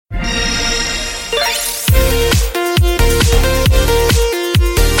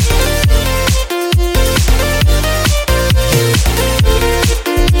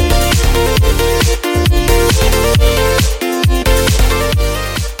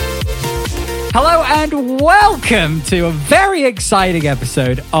and welcome to a very exciting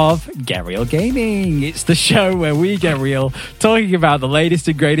episode of Get Real Gaming. It's the show where we get real, talking about the latest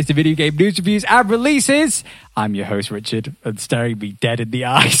and greatest in video game news, reviews, and releases. I'm your host, Richard, and staring me dead in the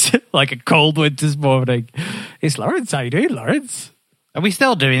eyes like a cold winter's morning. It's Lawrence. How you doing, Lawrence? Are we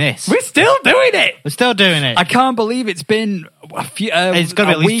still doing this? We're still doing it. We're still doing it. I can't believe it's been a few. It's got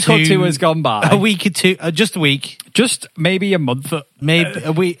to be a week or two has gone by. A week or two, just a week. Just maybe a month. Maybe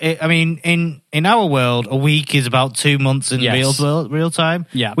a week. I mean, in our world, a week is about 2 months in real time.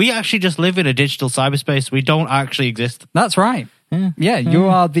 Yeah, we actually just live in a digital cyberspace. We don't actually exist. That's right. Yeah, you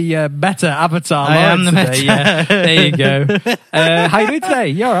are the meta avatar. I am the meta. Yeah, there you go. How you doing today?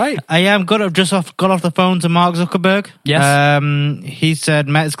 You all right? I am good. I've just got off the phone to Mark Zuckerberg. Yes. He said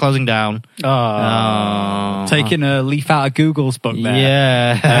Meta's closing down. Oh. Taking a leaf out of Google's book there.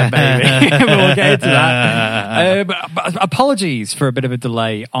 Yeah. Maybe. We'll get into that. But apologies for a bit of a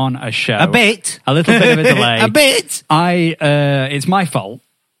delay on a show. A bit. A little bit of a delay. A bit. It's my fault.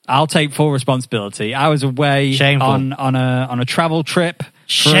 I'll take full responsibility. I was away on a travel trip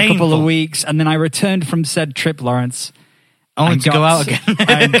for a couple of weeks, and then I returned from said trip, Lawrence. Only to go out again.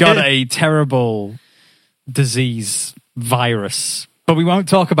 I got a terrible disease virus, but we won't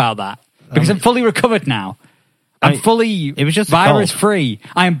talk about that because I'm fully recovered now. I'm fully virus-free.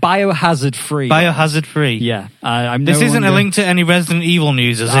 I am biohazard-free. Biohazard-free. Yeah. I'm this isn't a link to any Resident Evil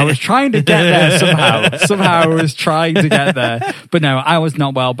news, is it? I was trying to get there somehow. Somehow I was trying to get there. But no, I was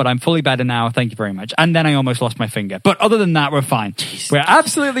not well, but I'm fully better now. Thank you very much. And then I almost lost my finger. But other than that, we're fine. Jeez. We're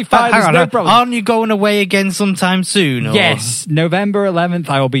absolutely fine. There's no problem. Aren't you going away again sometime soon? Or? Yes. November 11th,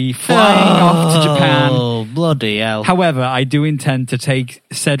 I will be flying off to Japan. Oh, bloody hell. However, I do intend to take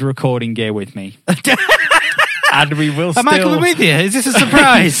said recording gear with me. And we will still... Am I coming with you? Is this a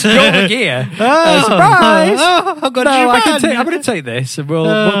surprise? You're the gear. Oh, surprise! Oh, I'm going to take this. We'll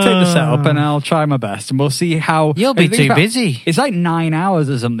take the setup and I'll try my best. And we'll see how... You'll be too busy. It's like 9 hours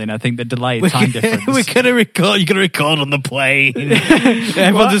or something, I think, the delay time difference. We're going to record. You're going to record on the plane.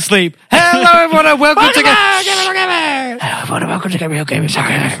 Everyone's asleep. Hello, everyone, and welcome to... Get Real Gaming.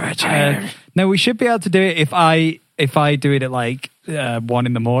 No, we should be able to do it if I do it at like 1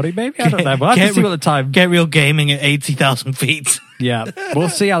 in the morning, maybe. I don't know. We'll have to see what the time. Get Real Gaming at 80,000 feet. Yeah, we'll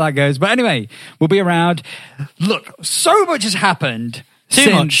see how that goes. But anyway, we'll be around. Look, so much has happened.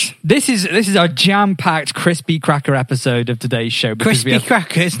 Too much. This is our jam-packed crispy cracker episode of today's show. Crispy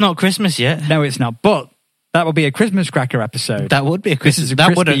cracker. It's not Christmas yet. No, it's not. But that will be a Christmas cracker episode. That would be a Christmas.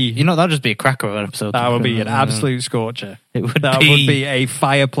 That'll just be a cracker episode. That would be an absolute scorcher. It would. That would be a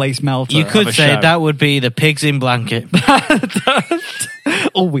fireplace melter. You could say that would be the pigs in blanket.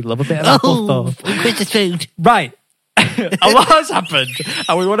 Oh, we love a bit of apple stuff. Christmas food. Right. A lot has happened,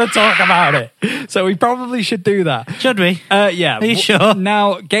 and we want to talk about it. So we probably should do that. Should we? Yeah. Are you sure?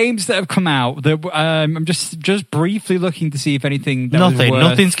 Now, games that have come out. That I'm just briefly looking to see if anything.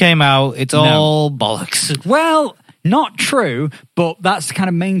 Nothing's came out. It's all bollocks. Well, not true, but that's the kind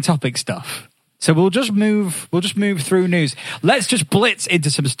of main topic stuff. So we'll just move through news. Let's just blitz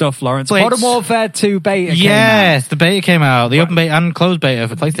into some stuff, Lawrence. Modern Warfare 2 beta came out. Yes, the beta came out. The open beta and closed beta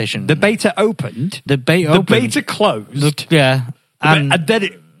for PlayStation. The beta opened. The beta closed. Yeah. And then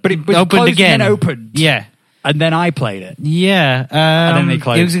it was opened closed again. And then opened. Yeah. And then I played it. Yeah. And then they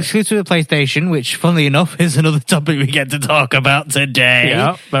closed it was exclusive to PlayStation, which, funnily enough, is another topic we get to talk about today.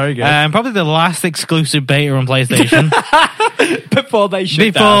 Yeah, very good. Probably the last exclusive beta on PlayStation. Before they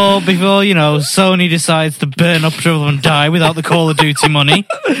shut down. Before, Sony decides to burn up Trouble and die without the Call of Duty money.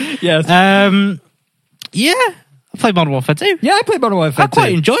 Yes. Yeah. I played Modern Warfare 2. Yeah, I played Modern Warfare 2. I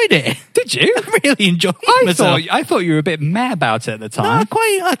quite enjoyed it. Did you? I really enjoyed it. I thought you were a bit meh about it at the time. No,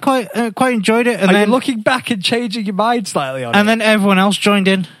 I quite enjoyed it. And then looking back and changing your mind slightly on it. And then everyone else joined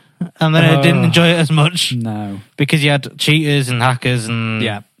in. And then I didn't enjoy it as much. No. Because you had cheaters and hackers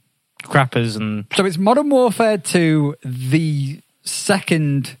and crappers and... So it's Modern Warfare 2, the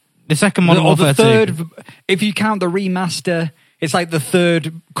second Modern Warfare 2. If you count the remaster, it's like the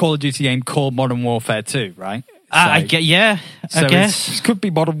third Call of Duty game called Modern Warfare 2, right? I guess. It could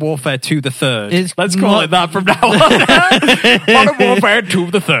be Modern Warfare 2 the third. Let's call it that from now on. Modern Warfare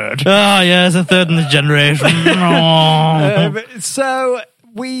 2 the third. Oh, yeah, it's a third in this generation. So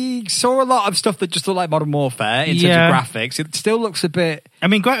we saw a lot of stuff that just looked like Modern Warfare in terms of graphics. It still looks a bit... I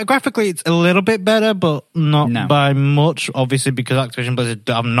mean, graphically, it's a little bit better, but not by much, obviously, because Activision Blizzard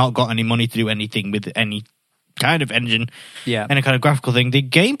have not got any money to do anything with any kind of engine, any kind of graphical thing. The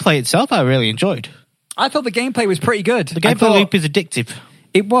gameplay itself, I really enjoyed. I thought the gameplay was pretty good. The gameplay loop is addictive.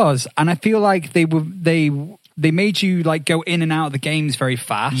 It was, and I feel like they they made you like go in and out of the games very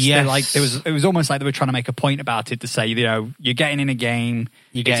fast. Yes. It was almost like they were trying to make a point about it to say, you're getting in a game,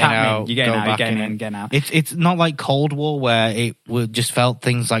 you're getting out, you're getting out. It's not like Cold War where it just felt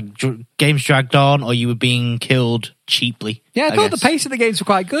things like games dragged on or you were being killed cheaply. Yeah, I thought the pace of the games were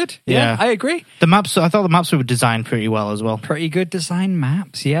quite good. Yeah, I agree. I thought the maps were designed pretty well as well. Pretty good design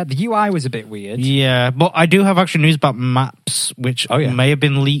maps, yeah. The UI was a bit weird. Yeah, but I do have actual news about maps, which may have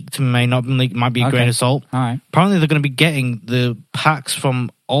been leaked, may not have been leaked, might be a grain of salt. All right. Apparently they're going to be getting the packs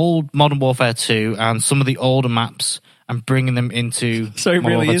from old Modern Warfare 2 and some of the older maps and bringing them into So it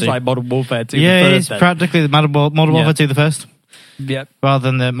Modern really Warfare is 2. like Modern Warfare 2 Yeah, the first, it's then. practically the Modern Warfare 2 the first. Yep. Rather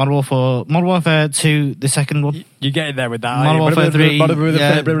than the Modern Warfare 2 the second one. You're getting there with that. Modern Warfare 3.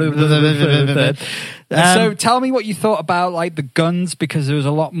 So tell me what you thought about like the guns, because there was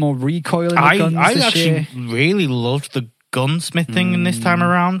a lot more recoil in the guns I this actually year. really loved the gunsmith thing in this time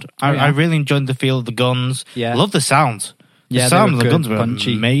around. I really enjoyed the feel of the guns. Yeah. Love the sound. Yeah, the sound of the good, guns were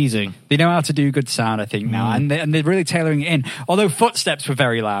punchy. amazing. They know how to do good sound, I think, now, and they're really tailoring it in. Although footsteps were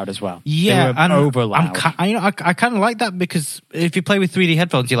very loud as well. Yeah, they were over loud. I kind of like that because if you play with 3D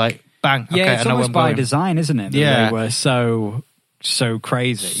headphones, you're like, bang. Yeah, okay, it's I know almost where I'm by going. design, isn't it? That Yeah. they were so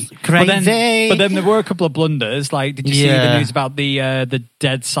crazy. Crazy. But then there were a couple of blunders. Like, did you see the news about the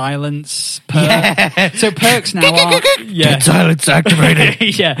dead silence perk? Yeah. So perks now are Dead silence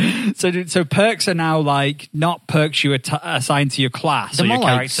activated. yeah. So perks are now like not perks you assign to your class They're or your more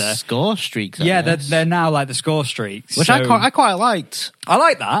character. like score streaks. I Yeah, guess. they're now like the score streaks, which I quite liked. I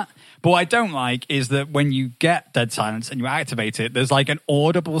like that. But what I don't like is that when you get dead silence and you activate it, there's like an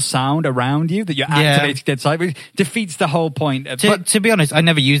audible sound around you that you're activating dead silence, which defeats the whole point. To be honest, I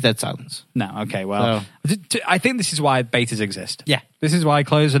never used dead silence. No, okay, well, I think this is why betas exist. Yeah. This is why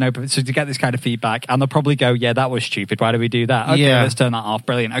close and open, so to get this kind of feedback, and they'll probably go, yeah, that was stupid, why do we do that? Okay, let's turn that off,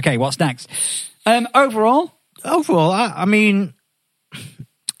 brilliant. Okay, what's next? Overall, I mean,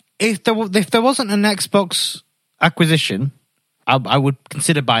 if there wasn't an Xbox acquisition, I would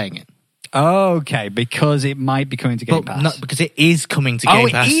consider buying it. Okay, because it might be coming to Game Pass. No, because it is coming to Game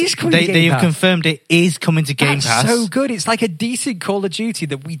Pass. It is coming to Game Pass. They have confirmed it is coming to Game That's Pass. so good. It's like a decent Call of Duty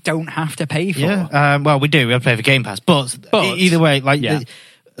that we don't have to pay for. Yeah, well, we do. We have to pay for Game Pass. But either way,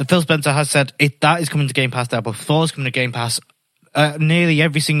 Phil Spencer has said that is coming to Game Pass. Diablo 4 is coming to Game Pass. Nearly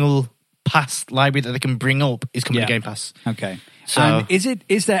every single past library that they can bring up is coming to Game Pass. Okay. So, is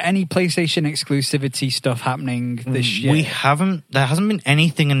there any PlayStation exclusivity stuff happening this year? There hasn't been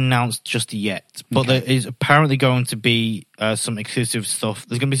anything announced just yet, but there is apparently going to be some exclusive stuff.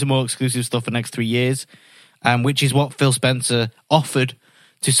 There's going to be some more exclusive stuff for the next 3 years, which is what Phil Spencer offered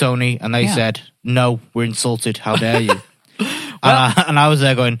to Sony, and they said, no, we're insulted. How dare you? And I was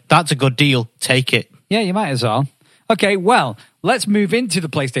there going, that's a good deal. Take it. Yeah, you might as well. Okay, well, let's move into the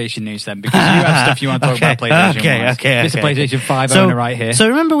PlayStation news then, because you have stuff you want to talk about PlayStation. Okay. Mr. PlayStation 5 owner right here. So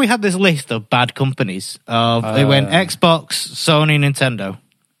remember we had this list of bad companies. They went Xbox, Sony, Nintendo.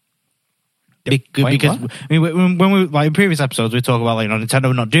 Because when we like in previous episodes we talk about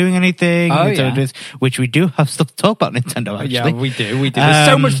Nintendo not doing anything, which we do have stuff to talk about Nintendo actually. Yeah, we do. There's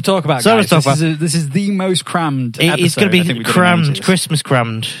so much to talk about. So much to talk about. This is the most crammed. It's going to be crammed, Christmas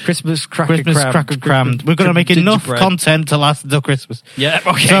crammed, Christmas crammed. We're going to make enough content to last until Christmas. Yeah.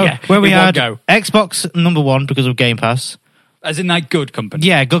 Okay. So when we had Xbox number 1 because of Game Pass. As in, like, good company.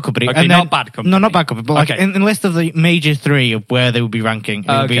 Yeah, good company. Okay, not bad company. No, not bad company. But in the list of the major 3 of where they would be ranking,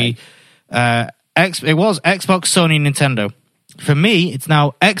 it would be it was Xbox, Sony, Nintendo. For me, it's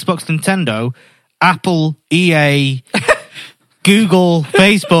now Xbox, Nintendo, Apple, EA, Google,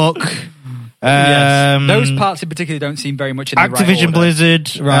 Facebook. Yes. Those parts in particular don't seem very much in the Activision, right order.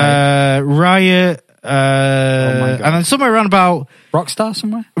 Blizzard, Riot, and then somewhere around about Rockstar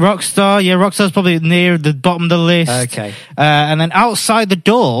somewhere? Rockstar, yeah, Rockstar's probably near the bottom of the list. Okay. And then outside the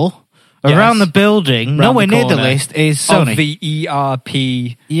door, around the building, nowhere near the list, is Sony. Of the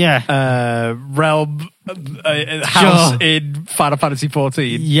ERP realm house in Final Fantasy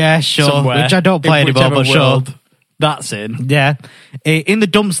 14. Yeah, sure. Somewhere, which I don't play anymore, but sure. That's in. Yeah. In the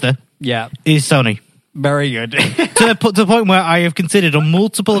dumpster is Sony. Very good. to the point where I have considered on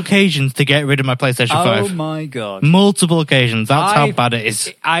multiple occasions to get rid of my PlayStation 5. Oh my God. Multiple occasions. That's how bad it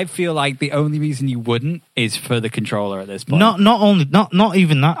is. I feel like the only reason you wouldn't is for the controller at this point. Not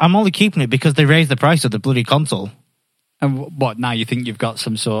even that. I'm only keeping it because they raised the price of the bloody console. And what, now you think you've got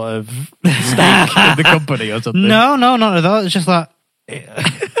some sort of stake in the company or something? No, not at all. It's just like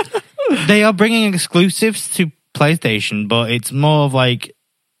they are bringing exclusives to PlayStation, but it's more of like,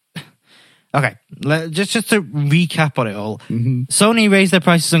 okay, just to recap on it all. Mm-hmm. Sony raised their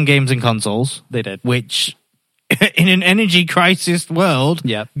prices on games and consoles. They did. Which, in an energy crisis world,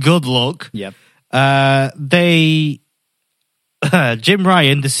 good luck. Yep. Jim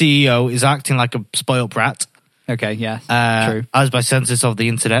Ryan, the CEO, is acting like a spoiled brat. Okay, yeah, true. As by census of the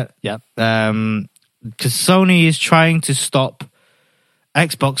internet. Yep. Because Sony is trying to stop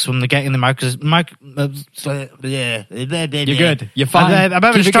Xbox from getting the You're good. You're fine. I'm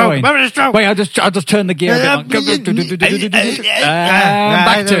having a stroke. Wait, I'll just turn the gear a bit.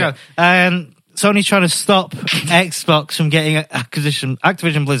 Back to it. Sony's trying to stop Xbox from getting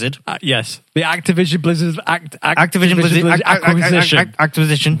Activision Blizzard. Yes, the Activision Blizzard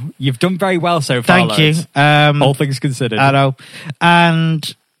acquisition. You've done very well so far. Thank you. All things considered. I know.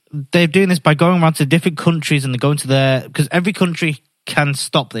 And they're doing this by going around to different countries and they're going to because every country can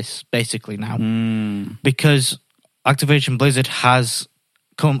stop this basically now because Activision Blizzard has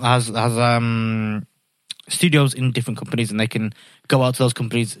studios in different companies and they can go out to those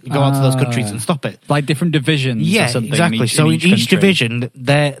countries and stop it, like different divisions. Yeah, or something exactly. So in each division,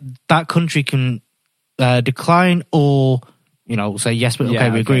 that country can decline or say yes, but okay,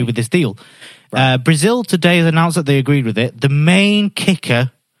 we agree with this deal. Right. Brazil today has announced that they agreed with it. The main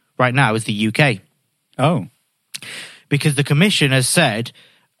kicker right now is the UK. Oh. Because the commission has said,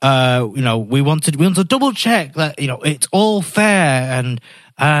 we want to double check that it's all fair and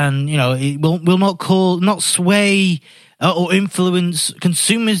it will not sway or influence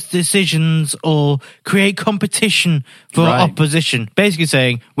consumers' decisions or create competition for opposition. Basically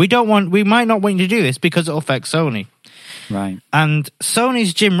saying we might not want you to do this because it affects Sony. Right. And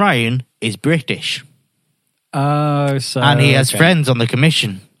Sony's Jim Ryan is British. Oh, and he has friends on the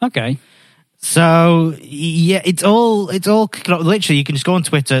commission. Okay. So yeah, it's all literally you can just go on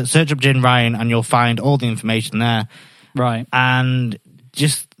Twitter, search up Jim Ryan, and you'll find all the information there. Right. And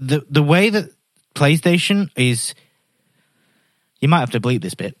just the way that PlayStation is, you might have to bleep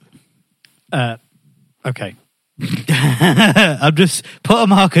this bit. Okay. I've just put a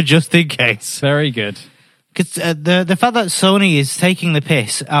marker just in case. Very good. Because the fact that Sony is taking the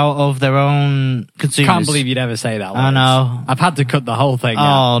piss out of their own consumers. Can't believe you'd ever say that. I know. I've had to cut the whole thing.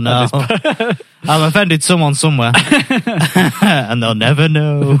 Oh no! I've offended someone somewhere, and they'll never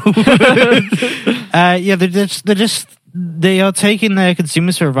know. They are taking their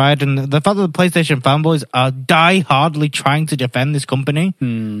consumers for a ride, and the fact that the PlayStation fanboys are die-hardly trying to defend this company.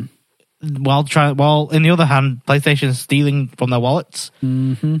 While in the other hand, PlayStation is stealing from their wallets.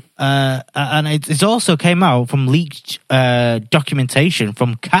 Mm-hmm. And it's also came out from leaked documentation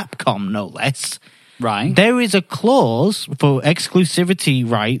from Capcom, no less. Right. There is a clause for exclusivity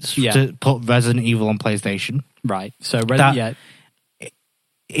rights to put Resident Evil on PlayStation. Right. So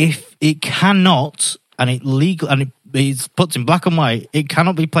if it cannot, and it's put in black and white, it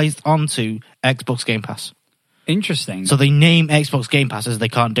cannot be placed onto Xbox Game Pass. Interesting. So they name Xbox Game Pass as they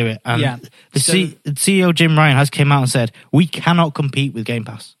can't do it. And the CEO Jim Ryan has came out and said, we cannot compete with Game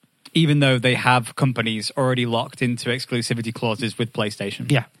Pass. Even though they have companies already locked into exclusivity clauses with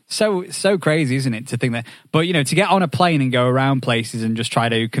PlayStation. Yeah. So crazy, isn't it, to think that. But, to get on a plane and go around places and just try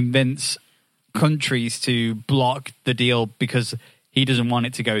to convince countries to block the deal because he doesn't want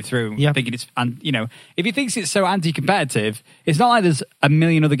it to go through. Yeah. Thinking it's, and if he thinks it's so anti-competitive, it's not like there's a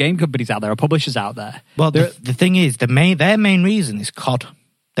million other game companies out there or publishers out there. Well, the thing is, their main reason is COD.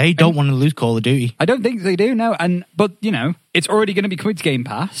 They don't want to lose Call of Duty. I don't think they do, no. But it's already going to be coming to Game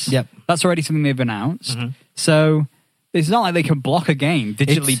Pass. Yep. That's already something they've announced. Mm-hmm. So it's not like they can block a game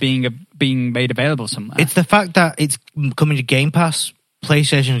digitally being made available somewhere. It's the fact that it's coming to Game Pass.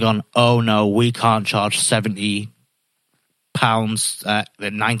 PlayStation's gone, oh no, we can't charge £70,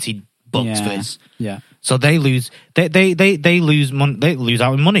 $90 for this. Yeah. So they lose. They lose money. They lose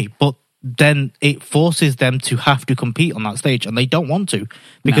out in money, but then it forces them to have to compete on that stage, and they don't want to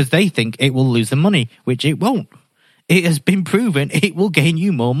because they think it will lose them money, which it won't. It has been proven it will gain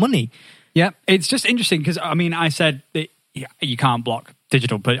you more money. Yeah, it's just interesting because I said that you can't block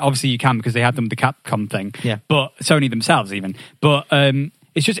digital, but obviously you can because they had them with the Capcom thing. Yeah, but Sony themselves even. But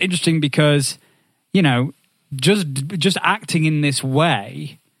it's just interesting because just acting in this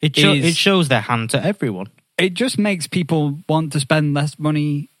way, it shows their hand to everyone. It just makes people want to spend less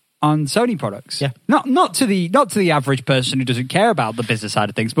money on Sony products. Yeah. Not to the average person who doesn't care about the business side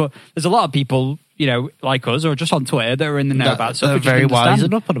of things, but there's a lot of people, like us or just on Twitter that are in the know about stuff. They're very wise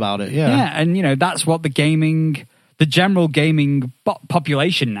and up about it, yeah. Yeah, and that's what the general gaming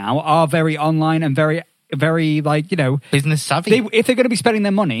population now are very online and very, very business savvy. If they're going to be spending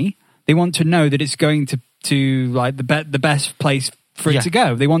their money, they want to know that it's going to like the best place for it to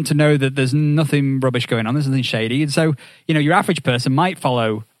go. They want to know that there's nothing rubbish going on, there's nothing shady. And so, your average person might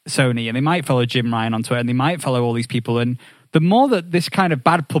follow Sony and they might follow Jim Ryan on Twitter and they might follow all these people. And the more that this kind of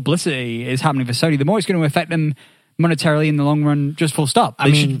bad publicity is happening for Sony, the more it's going to affect them monetarily in the long run, just full stop.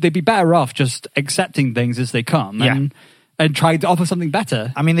 They'd be better off just accepting things as they come and try to offer something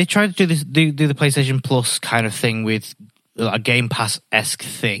better. I mean, they tried to do the PlayStation Plus kind of thing with a Game Pass-esque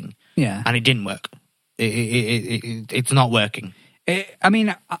thing. Yeah. And it didn't work. It's not working.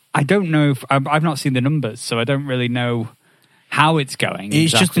 I don't know. I've not seen the numbers, so I don't really know how it's going.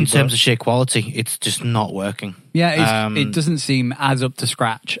 It's just in terms of sheer quality. It's just not working. Yeah, it doesn't seem as up to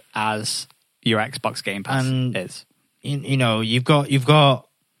scratch as your Xbox Game Pass is. You know, you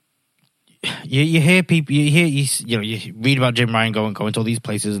hear people, you read about Jim Ryan going to all these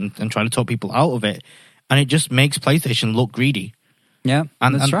places and trying to talk people out of it, and it just makes PlayStation look greedy. Yeah,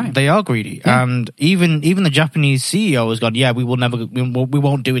 that's right. They are greedy, and even the Japanese CEO has gone, we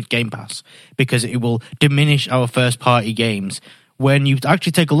won't do it Game Pass because it will diminish our first party games. When you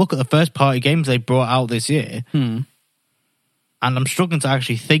actually take a look at the first party games they brought out this year, and I'm struggling to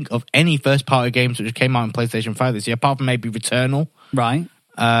actually think of any first party games which came out on PlayStation 5 this year, apart from maybe Returnal. Right.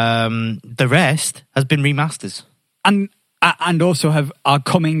 The rest has been remasters, and also are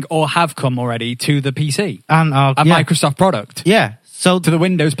coming or have come already to the PC and a Microsoft product. Yeah. So to the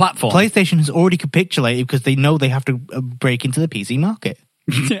Windows platform. PlayStation has already capitulated because they know they have to break into the PC market.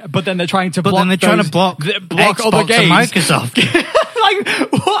 Yeah, but then they're trying to block Xbox other games. And Microsoft.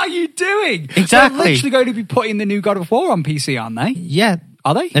 Like, what are you doing? Exactly. They're literally going to be putting the new God of War on PC, aren't they? Yeah.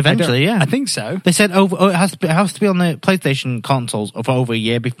 Are they? Eventually, yeah. I think so. They said it has to be on the PlayStation consoles for over a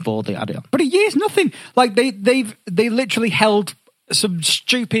year before they add it on. But a year's nothing. Like they literally held some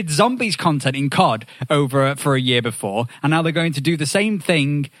stupid zombies content in COD over for a year before, and now they're going to do the same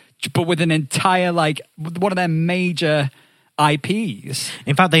thing, but with an entire one of their major IPs.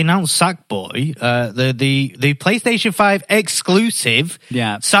 In fact, they announced Sackboy, the PlayStation 5 exclusive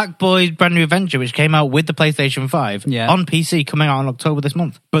Sackboy Brand New Adventure, which came out with the PlayStation 5 on PC, coming out in October this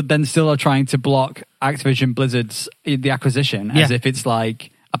month. But then still are trying to block Activision Blizzard's the acquisition as if it's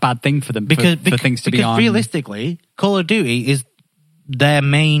like a bad thing for them for things to be on. Because realistically, Call of Duty is their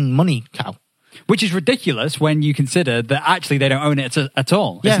main money cow. Which is ridiculous when you consider that actually they don't own it at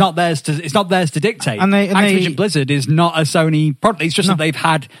all. Yeah. It's not theirs to dictate. And Activision Blizzard is not a Sony product. It's just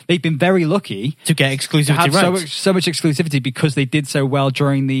that they've been very lucky to get exclusivity rights. So much exclusivity because they did so well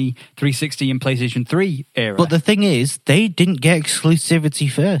during the 360 and PlayStation 3 era. But the thing is, they didn't get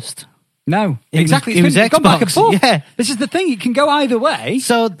exclusivity first. No, exactly. It was Xbox. Gone back and forth. Yeah, this is the thing. It can go either way.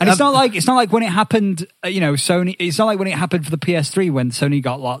 So, and it's not like when it happened. Sony. It's not like when it happened for the PS3 when Sony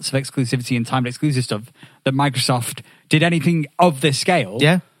got lots of exclusivity and timed exclusive stuff that Microsoft did anything of this scale.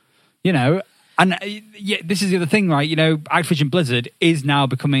 Yeah, and this is the other thing, right? Activision Blizzard is now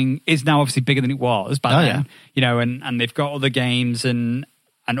obviously bigger than it was back then. Yeah. And they've got other games and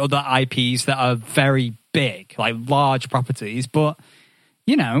other IPs that are very big, like large properties, but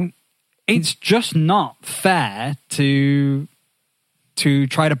it's just not fair to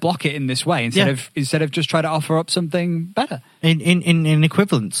try to block it in this way instead of just try to offer up something better in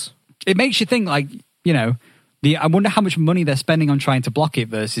equivalence. It makes you think, I wonder how much money they're spending on trying to block it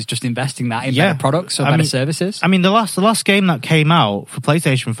versus just investing that in better products or better services. I mean, the last game that came out for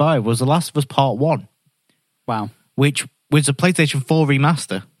PlayStation 5 was The Last of Us Part 1. Wow, which was a PlayStation 4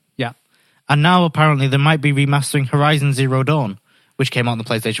 remaster. Yeah, and now apparently they might be remastering Horizon Zero Dawn, which came out on the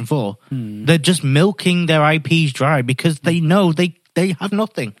PlayStation 4. They're just milking their IPs dry because they know they have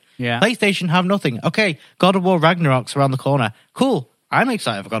nothing. Yeah. PlayStation have nothing. Okay, God of War Ragnarok's around the corner. Cool. I'm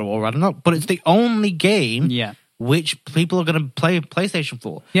excited for God of War Ragnarok, but it's the only game which people are going to play PlayStation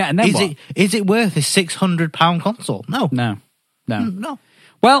for. Yeah, and then is it worth a £600 console? No.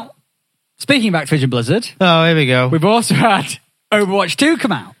 Well, speaking of Activision Blizzard... Oh, here we go. We've also had Overwatch 2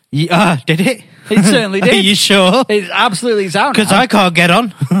 come out. Did it? It certainly did. Are you sure? It's absolutely out. Because I can't get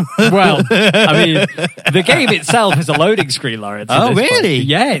on. Well, I mean, the game itself is a loading screen, Lawrence. Oh, really? Point.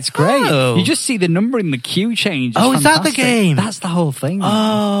 Yeah, it's great. Oh. You just see the number in the queue change. Oh, is that the game? That's the whole thing.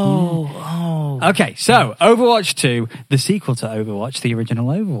 Oh. Okay, so Overwatch 2, the sequel to Overwatch, the original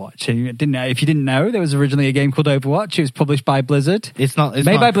Overwatch. If you didn't know, there was originally a game called Overwatch. It was published by Blizzard. It's made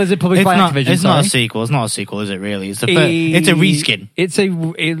by Blizzard, published by Activision. It's not a sequel. It's not a sequel, is it? Really? It's a reskin. It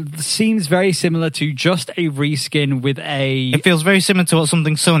seems very similar to just a reskin with a... It feels very similar to what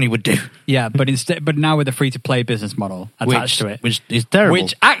something Sony would do. Yeah, but now with a free-to-play business model attached to it. Which is terrible.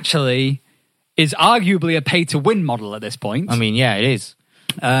 Which actually is arguably a pay-to-win model at this point. I mean, yeah, it is.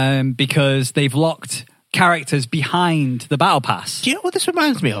 Because they've locked characters behind the Battle Pass. Do you know what this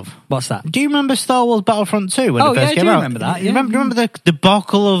reminds me of? What's that? Do you remember Star Wars Battlefront 2 when it first came out? I remember that. Yeah. Remember the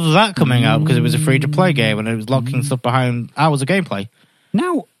debacle of that coming out because it was a free-to-play game and it was locking stuff behind hours of gameplay?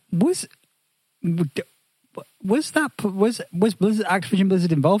 Now, Blizzard, Activision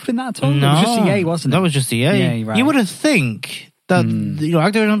Blizzard involved in that at all? No, it was just EA, wasn't it? That was just EA. Yeah, you're right. You would have think that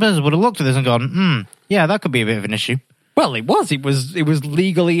Activision Blizzard would have looked at this and gone, yeah, that could be a bit of an issue. Well, it was. It was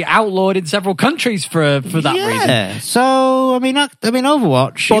legally outlawed in several countries for that reason. Yeah. So I mean,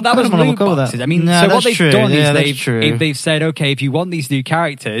 Overwatch. Well, that was loot boxes. I mean, so what they've done is they've said, okay, if you want these new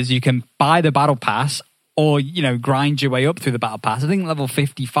characters, you can buy the battle pass, or grind your way up through the battle pass. I think level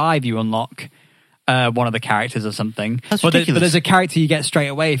 55 you unlock one of the characters or something. That's but ridiculous. There's a character you get straight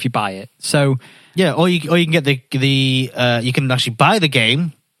away if you buy it. So yeah, or you can get you can actually buy the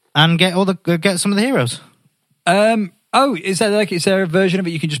game and get some of the heroes. Oh, is there a version of it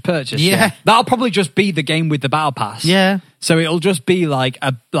you can just purchase? Yeah. That'll probably just be the game with the battle pass. Yeah. So it'll just be like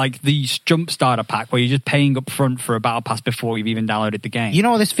the jump starter pack where you're just paying up front for a battle pass before you've even downloaded the game. You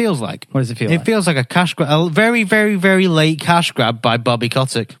know what this feels like? What does it feel like? It feels like a cash grab, a very, very, very late cash grab by Bobby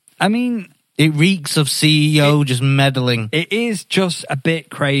Kotick. I mean, it reeks of CEO just meddling. It is just a bit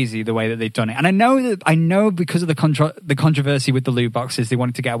crazy the way that they've done it. And I know because of the controversy with the loot boxes, they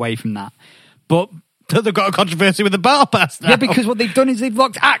wanted to get away from that. But they've got a controversy with the battle pass now. Yeah, because what they've done is they've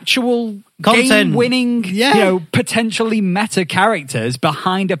locked actual content, game-winning, potentially meta characters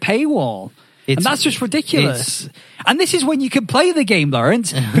behind a paywall. And that's just ridiculous. And this is when you can play the game,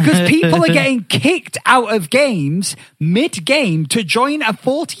 Lawrence, because people are getting kicked out of games mid-game to join a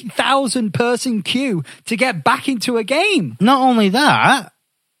 40,000-person queue to get back into a game. Not only that,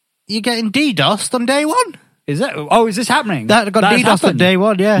 you're getting DDoSed on day one. Is that? Oh, is this happening? That got DDoSed on day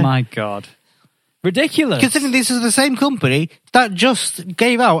one, yeah. My God. Ridiculous. Considering this is the same company that just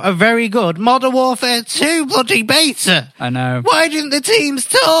gave out a very good Modern Warfare 2 bloody beta. I know. Why didn't the teams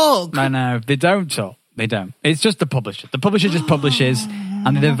talk? I know. They don't talk. They don't. It's just the publisher. The publisher just publishes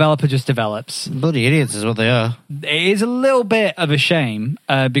and the developer just develops. Bloody idiots is what they are. It is a little bit of a shame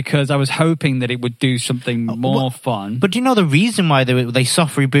because I was hoping that it would do something more fun. But do you know the reason why they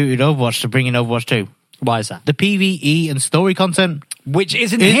soft rebooted Overwatch to bring in Overwatch 2? Why is that? The PvE and story content. Which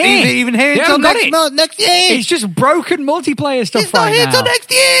isn't here. Even here until next year. It's just broken multiplayer stuff it's not right here now. till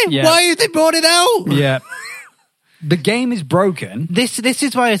next year. Yeah. Why have they brought it out? Yeah. The game is broken. This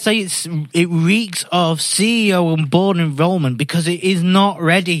is why I say it reeks of CEO and board enrollment because it is not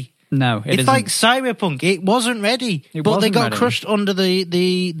ready. No, it's like Cyberpunk. It wasn't ready. But they got crushed under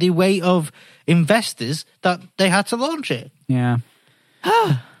the weight of investors that they had to launch it. Yeah.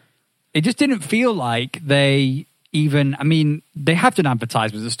 It just didn't feel like they even, I mean, they have done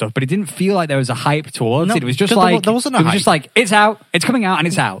advertisements and stuff, but it didn't feel like there was a hype towards it. It was just like, there wasn't a hype. It was just like, it's out, it's coming out, and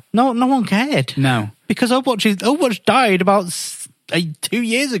it's out. No one cared. No. Because Overwatch died about 2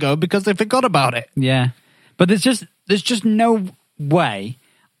 years ago because they forgot about it. Yeah. But there's just no way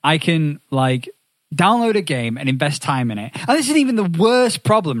I can, download a game and invest time in it. And this isn't even the worst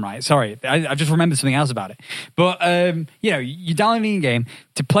problem, right? Sorry, I just remembered something else about it. But, you're downloading a game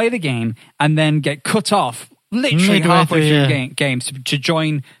to play the game and then get cut off literally halfway through games to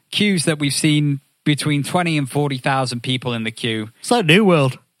join queues that we've seen between 20 and 40,000 people in the queue. It's like New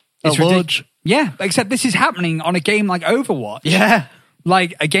World. It's ridiculous. Yeah, except this is happening on a game like Overwatch. Yeah.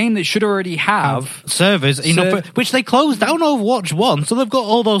 Like a game that should already have servers, which they closed down Overwatch 1, so they've got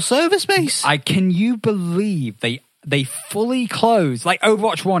all those server space. Can you believe they fully closed? Like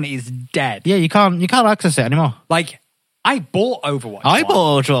Overwatch 1 is dead. Yeah, you can't access it anymore. Like I bought Overwatch. I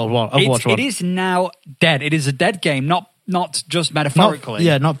bought Overwatch 1. It is now dead. It is a dead game, not just metaphorically.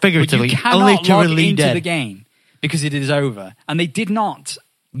 Not figuratively. But you cannot log into dead. the game because it is over, and they did not.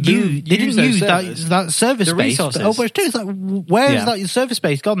 They didn't use that server space. Resources. Overwatch 2 is like, where is that server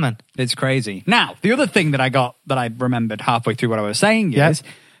space gone then? It's crazy. Now, the other thing that I remembered halfway through what I was saying is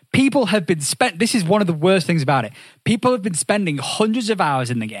people have been this is one of the worst things about it. People have been spending hundreds of hours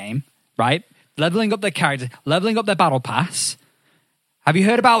in the game, right? Leveling up their characters, leveling up their battle pass. Have you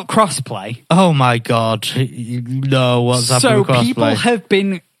heard about crossplay? Oh my God. No, what's happening with crossplay? So people have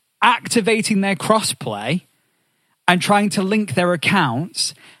been activating their crossplay and trying to link their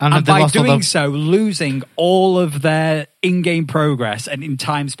accounts, and by doing so, losing all of their in-game progress and in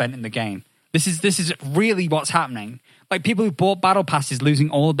time spent in the game. This is really what's happening. Like people who bought battle passes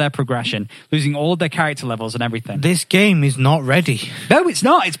losing all of their progression, losing all of their character levels and everything. This game is not ready. No, it's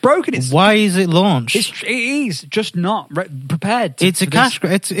not. It's broken. Why is it launched? It is just not prepared. It's a cash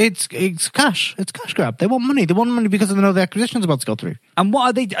grab. It's cash. It's cash grab. They want money. They want money because they know the acquisition's about to go through. And what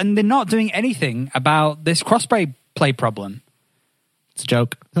are they? And they're not doing anything about this crossplay problem. It's a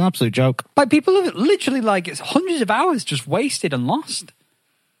joke. It's an absolute joke. Like people have literally it's hundreds of hours just wasted and lost.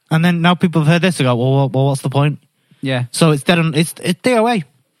 And then now people have heard this and go, well, what's the point? Yeah. So it's dead on. It's DOA.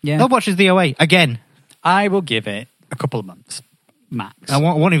 Yeah. Overwatch is DOA again. I will give it a couple of months. max.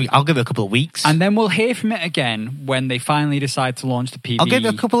 I'll give it a couple of weeks. And then we'll hear from it again when they finally decide to launch the PvE. I'll give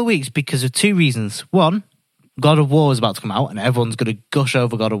it a couple of weeks because of two reasons. One, God of War is about to come out and everyone's going to gush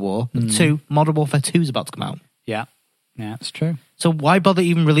over God of War. And two, Modern Warfare 2 is about to come out. Yeah, it's true. So why bother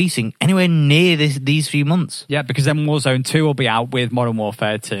even releasing anywhere near these few months? Yeah, because then Warzone 2 will be out with Modern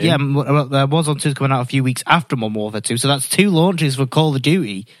Warfare 2. Yeah, Warzone 2 is coming out a few weeks after Modern Warfare 2, so that's 2 launches for Call of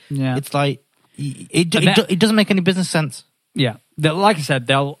Duty. Yeah. It's like, it doesn't make any business sense. Yeah. Like I said,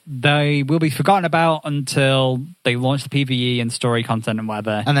 they will be forgotten about until they launch the PvE and story content and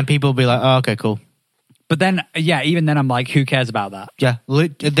whatever. And then people will be like, oh, okay, cool. But then, even then I'm like, who cares about that? Yeah,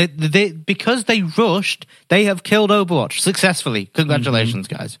 because they rushed, they have killed Overwatch successfully. Congratulations,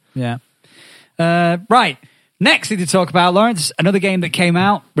 guys. Yeah. Right. Next thing to talk about, Lawrence, another game that came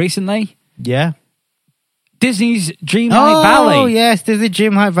out recently. Yeah. Disney's Dreamlight Valley. Oh, yes, Disney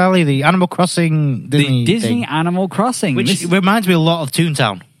Dreamlight Valley, the Animal Crossing Disney The Disney thing. Animal Crossing. Which reminds me a lot of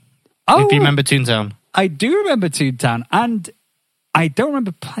Toontown. Oh, if you remember Toontown. I do remember Toontown, and I don't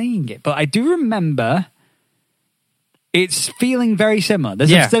remember playing it, but I do remember it's feeling very similar.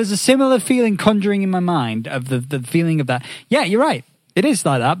 There's a similar feeling conjuring in my mind of the feeling of that. Yeah, you're right. It is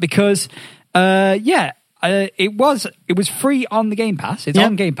like that because, it was free on the Game Pass. It's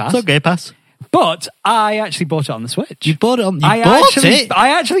on Game Pass. It's on Game Pass. But I actually bought it on the Switch. You bought it on? I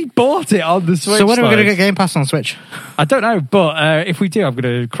actually bought it on the Switch. So when are we going to get Game Pass on Switch? I don't know, but if we do, I'm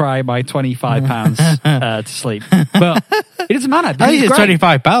going to cry my £25 to sleep. But it doesn't matter. I think it's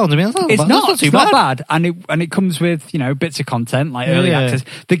 £25. I mean, it's not too bad. bad. And it comes with bits of content like early access.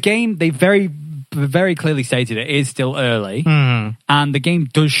 The game, they very, very clearly stated it is still early, and the game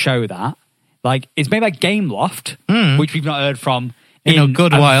does show that. Like, it's made by Gameloft, which we've not heard from in a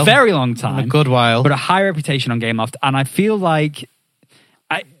good while, very long time, but a high reputation on Gameloft. And I feel like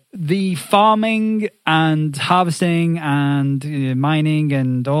the farming and harvesting and mining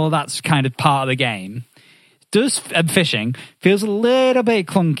and all that's kind of part of the game. And fishing feels a little bit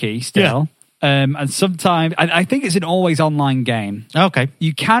clunky still. Yeah. And sometimes I think it's an always online game. Okay,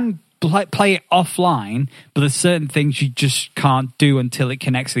 you can play it offline, but there's certain things you just can't do until it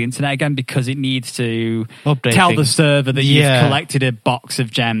connects to the internet again because it needs to tell the server that you've collected a box of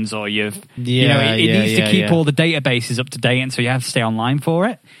gems or it needs to keep all the databases up to date, and so you have to stay online for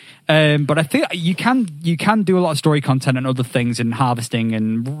it. But I think you can do a lot of story content and other things and harvesting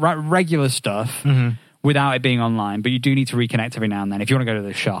and regular stuff without it being online, but you do need to reconnect every now and then if you want to go to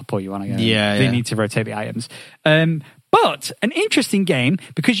the shop or you want to go. They need to rotate the items. But an interesting game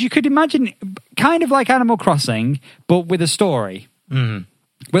because you could imagine kind of like Animal Crossing, but with a story. With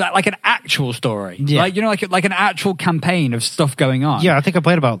like an actual story. Yeah. Like an actual campaign of stuff going on. Yeah, I think I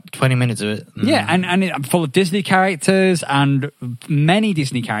played about 20 minutes of it. Yeah, and it's full of Disney characters and many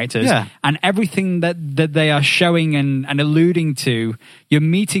Disney characters. Yeah. And everything that they are showing and alluding to, you're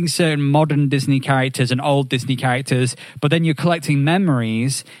meeting certain modern Disney characters and old Disney characters, but then you're collecting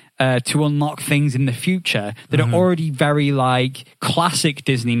memories to unlock things in the future that are already very like classic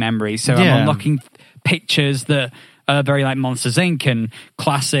Disney memories. So I'm unlocking pictures that are very like Monsters Inc. and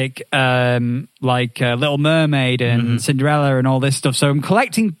classic Little Mermaid and Cinderella and all this stuff. So I'm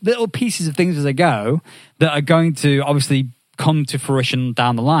collecting little pieces of things as I go that are going to obviously come to fruition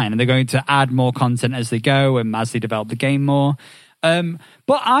down the line, and they're going to add more content as they go and as they develop the game more.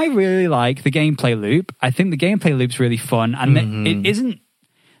 But I really like the gameplay loop. I think the gameplay loop's really fun, and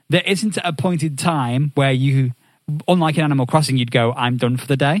there isn't a point in time where you, unlike in Animal Crossing, you'd go, I'm done for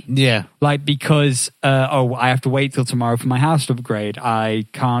the day. Yeah. Like, because, I have to wait till tomorrow for my house to upgrade. I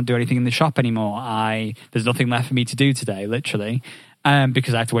can't do anything in the shop anymore. There's nothing left for me to do today, literally,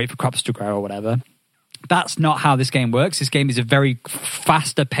 because I have to wait for crops to grow or whatever. That's not how this game works. This game is a very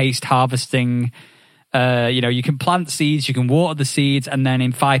faster paced harvesting. You can plant seeds, you can water the seeds, and then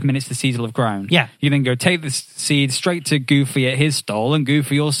in 5 minutes the seeds will have grown. Yeah. You then go take the seeds straight to Goofy at his stall, and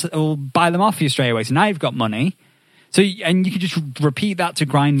Goofy will buy them off you straight away. So now you've got money. So and you can just repeat that to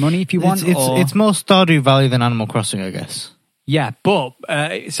grind money if you want. It's more Stardew Valley than Animal Crossing, I guess. Yeah, but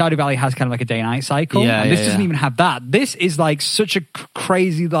Stardew Valley has kind of like a day-night cycle. Yeah, and this doesn't even have that. This is like such a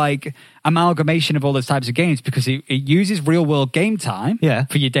crazy like amalgamation of all those types of games because it uses real-world game time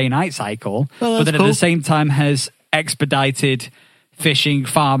for your day-night cycle, but then at the same time has expedited fishing,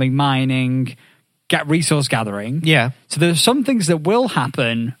 farming, mining, resource gathering. Yeah. So there's some things that will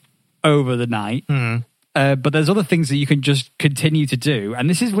happen over the night, but there's other things that you can just continue to do. And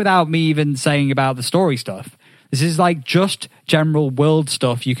this is without me even saying about the story stuff. This is like just general world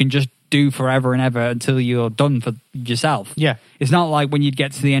stuff you can just do forever and ever until you're done for yourself. Yeah. It's not like when you'd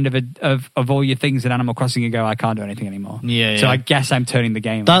get to the end of all your things in Animal Crossing and go, I can't do anything anymore. Yeah. So I guess I'm turning the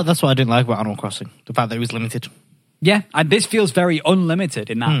game off. That's what I didn't like about Animal Crossing. The fact that it was limited. Yeah, and this feels very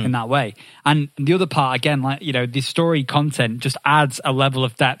unlimited in that way. And the other part, again, like, you know, the story content just adds a level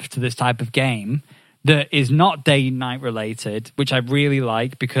of depth to this type of game that is not day-night related, which I really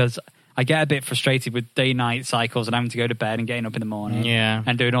like, because I get a bit frustrated with day-night cycles and having to go to bed and getting up in the morning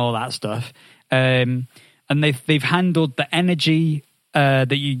and doing all that stuff. And they've handled the energy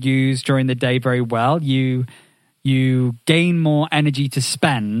that you use during the day very well. You gain more energy to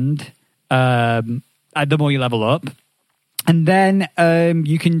spend the more you level up, and then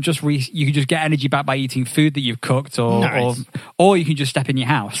you can just get energy back by eating food that you've cooked, or you can just step in your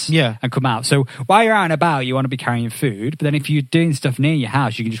house and come out. So while you're out and about, you want to be carrying food, but then if you're doing stuff near your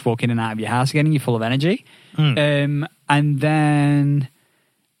house, you can just walk in and out of your house again, and you're full of energy. And then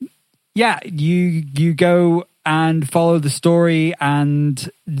you go and follow the story,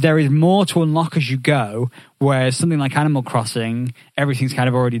 and there is more to unlock as you go, whereas something like Animal Crossing, everything's kind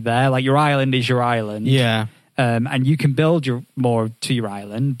of already there. Like, your island is your island. Yeah. And you can build more to your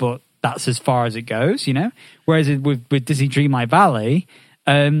island, but that's as far as it goes, you know? Whereas with Disney Dreamlight Valley,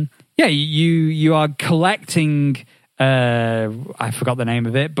 you are collecting... I forgot the name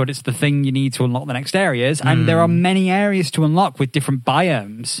of it, but it's the thing you need to unlock the next areas. And there are many areas to unlock with different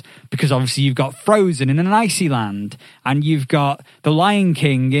biomes, because obviously you've got Frozen in an icy land, and you've got the Lion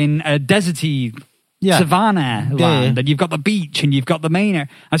King in a deserty savanna land, and you've got the beach, and you've got the main area.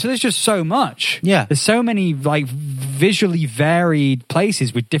 And so there's just so much. Yeah. There's so many like visually varied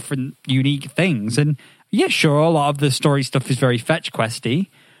places with different unique things. And yeah, sure, a lot of the story stuff is very fetch questy,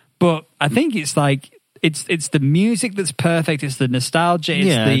 but I think it's like... It's the music that's perfect. It's the nostalgia.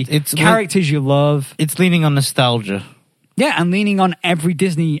 It's the characters you love. It's leaning on nostalgia. Yeah, and leaning on every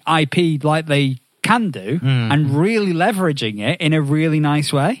Disney IP like they can do, and really leveraging it in a really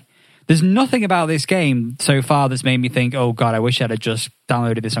nice way. There's nothing about this game so far that's made me think, oh God, I wish I'd have just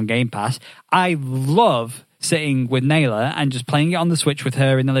downloaded this on Game Pass. I love sitting with Nayla and just playing it on the Switch with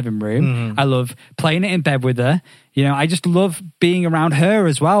her in the living room. I love playing it in bed with her. You know, I just love being around her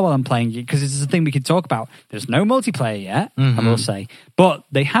as well while I'm playing it, because this is a thing we can talk about. There's no multiplayer yet, I will say, but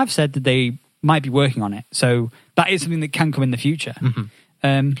they have said that they might be working on it. So that is something that can come in the future.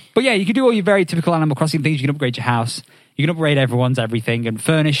 But yeah, you can do all your very typical Animal Crossing things. You can upgrade your house. You can upgrade everyone's everything and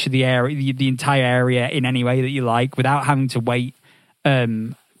furnish the area, the entire area in any way that you like, without having to wait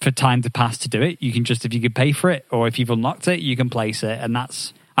for time to pass to do it. You can just, if you could pay for it, or if you've unlocked it, you can place it. And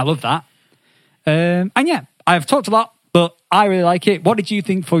I love that. And yeah, I've talked a lot, but I really like it. What did you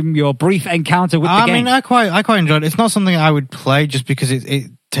think from your brief encounter with the game? I mean, I quite enjoyed it. It's not something I would play just because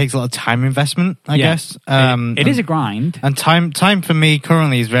it takes a lot of time investment, I guess. It is a grind. And time for me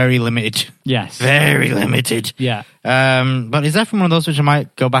currently is very limited. Yes. Very limited. Yeah. But it's definitely one of those which I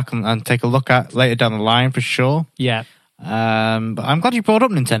might go back and take a look at later down the line for sure. Yeah. But I'm glad you brought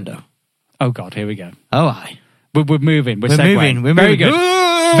up Nintendo. Oh God, here we go. Oh, aye. We're moving. We're moving. Very good.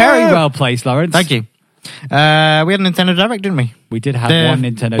 Very well placed, Lawrence. Thank you. We had a Nintendo Direct, didn't we? We did have one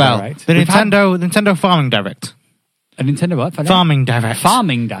Nintendo Direct. The Nintendo Farming Direct. A Nintendo what? Farming Direct.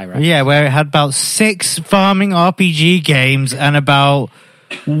 Farming Direct. Yeah, where it had about 6 farming RPG games and about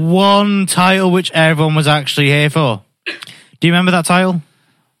one title which everyone was actually here for. Do you remember that title?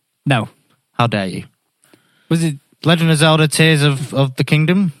 No. How dare you? Was it Legend of Zelda Tears of the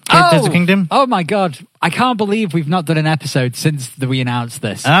Kingdom? Tears of the Kingdom? Oh my God. I can't believe we've not done an episode since we announced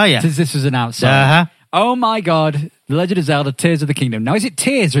this. Oh yeah. Since this was announced. Oh my God. The Legend of Zelda Tears of the Kingdom. Now, is it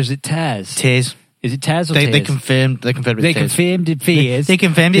Tears or is it Tears? Tears. Is it Tears or Tears? They confirmed it's Tears. They confirmed it Tears. They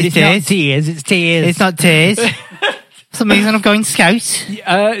confirmed it's Tears. It's not Tears. It's Tears. It's not Tears. Some reason I'm going Scout.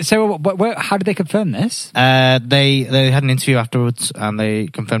 So how did they confirm this? They had an interview afterwards and they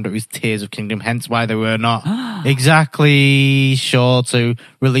confirmed it was Tears of Kingdom, hence why they were not exactly sure to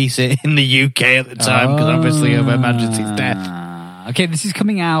release it in the UK at the time, because obviously of Her Majesty's death. Okay, this is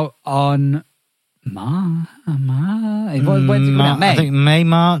coming out on May? I think May,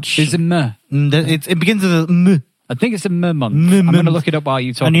 March. It's a M. It begins with a M. I think it's a M month. I'm going to look it up while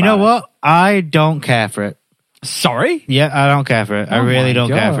you talk. And you know what? I don't care for it. Sorry? Yeah, I don't care for it. I really don't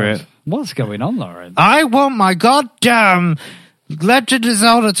care for it. What's going on, Lauren? I want my goddamn Legend of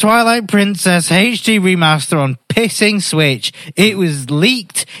Zelda Twilight Princess HD remaster on pissing Switch. It was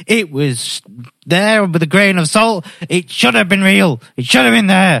leaked. It was there with a grain of salt. It should have been real. It should have been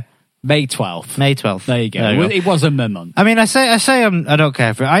there. May 12th. May 12th. There you go. It was a month. I mean, I say I don't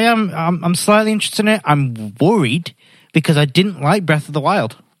care for it. I'm slightly interested in it. I'm worried because I didn't like Breath of the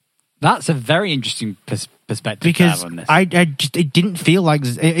Wild. That's a very interesting perspective because to have on this. It didn't feel like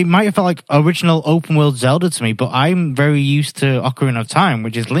it might have felt like original open world Zelda to me, but I'm very used to Ocarina of Time,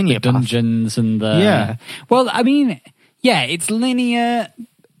 which is linear dungeons and the Well, I mean, yeah, it's linear.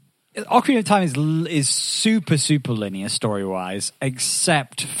 Ocarina of Time is super, super linear story-wise,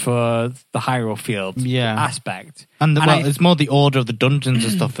 except for the Hyrule Field aspect. And it's more the order of the dungeons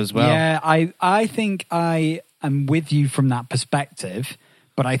and stuff as well. Yeah, I think I am with you from that perspective,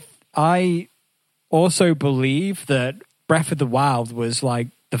 but I also believe that Breath of the Wild was like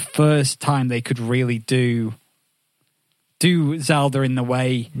the first time they could really do Zelda in the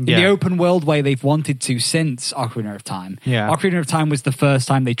way, in the open world way they've wanted to since Ocarina of Time. Yeah. Ocarina of Time was the first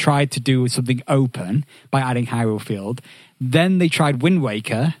time they tried to do something open by adding Hyrule Field. Then they tried Wind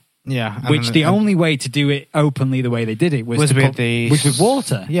Waker, which the only way to do it openly the way they did it was with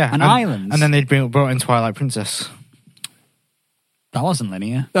water and islands. And then they brought in Twilight Princess. That wasn't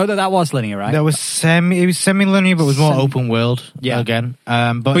linear. Oh, that was linear, right? It was semi-linear, but it was more open world again.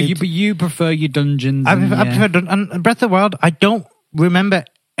 But you prefer your dungeons. I prefer and Breath of the Wild. I don't remember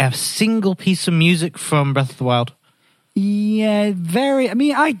a single piece of music from Breath of the Wild. Yeah, very. I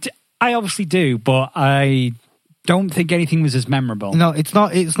mean, I obviously do, but I don't think anything was as memorable. No, it's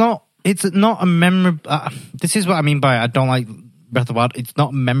not. It's not a memorable. This is what I mean by I don't like Breath of the Wild. It's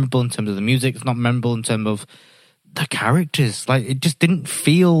not memorable in terms of the music. It's not memorable in terms of the characters. Like, it just didn't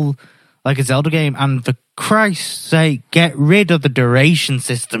feel like a Zelda game. And for Christ's sake, get rid of the duration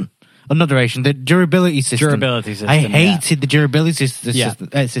system. Or not duration, the durability system. I hated the durability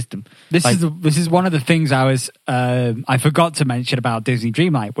system. This is one of the things I forgot to mention about Disney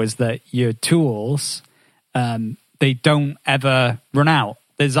Dreamlight was that your tools, they don't ever run out.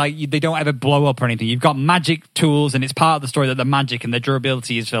 There's they don't ever blow up or anything. You've got magic tools, and it's part of the story that the magic and the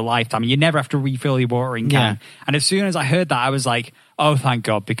durability is for a lifetime. You never have to refill your watering can. And as soon as I heard that, I was like, oh, thank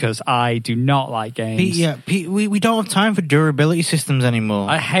God, because I do not like games. We don't have time for durability systems anymore.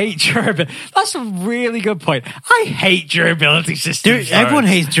 I hate durability. That's a really good point. I hate durability systems. Everyone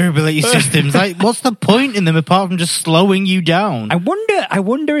hates durability systems. Like, what's the point in them apart from just slowing you down? I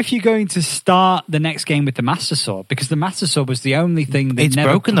wonder if you're going to start the next game with the Master Sword, because the Master Sword was the only thing that it's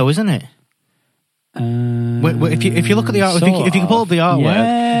broken though, isn't it? If you look at the art, if you can pull up the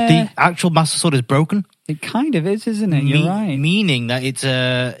artwork, the actual Master Sword is broken. It kind of is, isn't it? You're right. Meaning that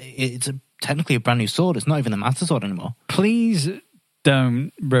it's technically a brand new sword. It's not even the Master Sword anymore. Please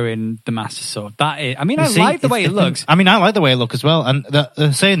don't ruin the Master Sword. I like the way it looks. I mean, I like the way it looks as well. And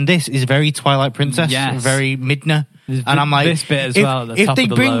they're saying this is very Twilight Princess, very Midna. And I'm like, this bit as well. At the top of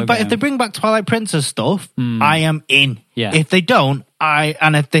the logo. If they bring back Twilight Princess stuff, I am in. Yeah. If they don't,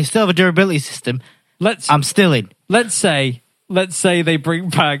 and if they still have a durability system, I'm still in. Let's say they bring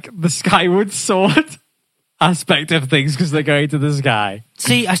back the Skyward Sword aspect of things because they're going to the sky.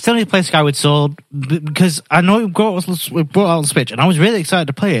 See, I still need to play Skyward Sword because I know it brought out on Switch and I was really excited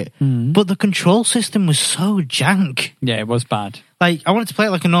to play it, but the control system was so jank. Yeah, it was bad. Like, I wanted to play it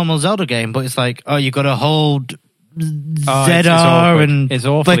like a normal Zelda game, but it's like, oh, you got to hold ZR and it's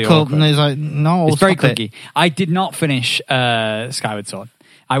awfully flick up, and it's like, no, it's very clunky. I did not finish Skyward Sword.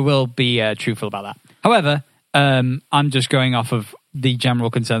 I will be truthful about that. However, I'm just going off of the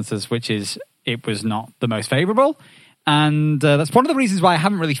general consensus, which is it was not the most favourable. And that's one of the reasons why I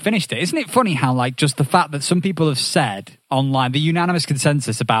haven't really finished it. Isn't it funny how, like, just the fact that some people have said online, the unanimous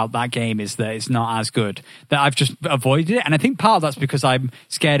consensus about that game is that it's not as good, that I've just avoided it. And I think part of that's because I'm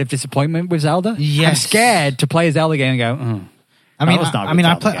scared of disappointment with Zelda. Yes. I'm scared to play a Zelda game and go,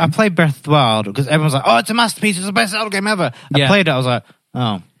 I played Breath of the Wild because everyone's like, oh, it's a masterpiece, it's the best Zelda game ever. I played it, I was like,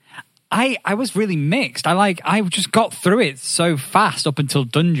 oh. I was really mixed. I just got through it so fast up until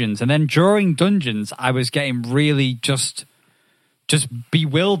dungeons, and then during dungeons, I was getting really just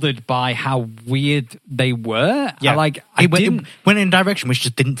bewildered by how weird they were. Yeah, it went in a direction which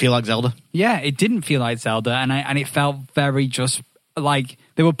just didn't feel like Zelda. Yeah, it didn't feel like Zelda, and it felt very just like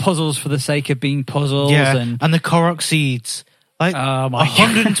there were puzzles for the sake of being puzzles. Yeah, and the Korok seeds. Like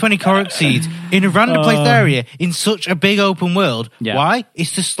 120 Korok seeds in a random placed area in such a big open world. Yeah. Why?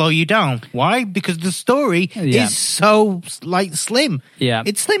 It's to slow you down. Why? Because the story is so slim. Yeah,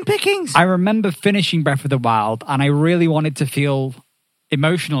 it's slim pickings. I remember finishing Breath of the Wild, and I really wanted to feel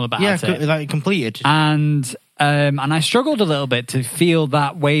emotional about it. Yeah, like completed. And I struggled a little bit to feel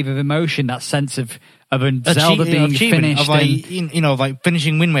that wave of emotion, that sense of a Zelda being finished. Of like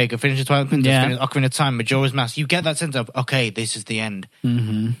finishing Wind Waker, finishing Twilight Princess, finishing Ocarina of Time, Majora's Mask. You get that sense of, okay, this is the end.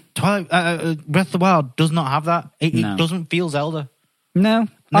 Mm-hmm. Breath of the Wild does not have that. It doesn't feel Zelda. No,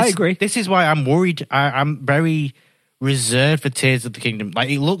 I agree. This is why I'm worried. I'm very reserved for Tears of the Kingdom. Like,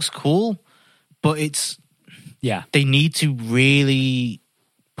 it looks cool, but they need to really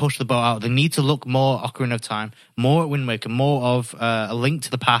push the boat out. They need to look more Ocarina of Time, more Wind Waker, more of A Link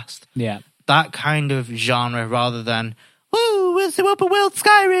to the Past. Yeah. That kind of genre rather than, woo, it's the open world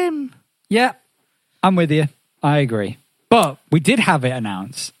Skyrim. Yeah, I'm with you. I agree. But we did have it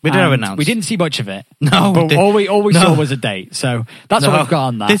announced. We did have it announced. We didn't see much of it. No. But all we saw was a date. So that's what we've got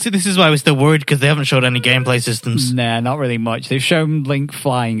on that. This is why we're still worried, because they haven't showed any gameplay systems. Nah, not really much. They've shown Link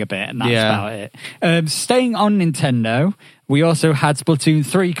flying a bit, and that's about it. Staying on Nintendo, we also had Splatoon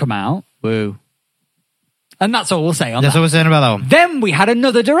 3 come out. Woo. And that's all we'll say on that. That's what we're saying about that one. Then we had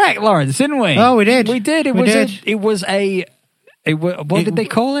another Direct, Lawrence, didn't we? Oh, we did. We did. What did they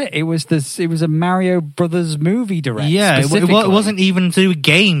call it? It was a Mario Brothers movie Direct. Yeah, it wasn't even to do with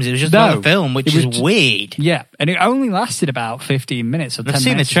games. It was just about a film, which is weird. Yeah, and it only lasted about 15 minutes or 10 minutes. I've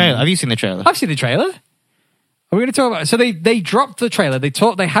seen the trailer. Have you seen the trailer? I've seen the trailer. Are we going to talk about it? So they dropped the trailer.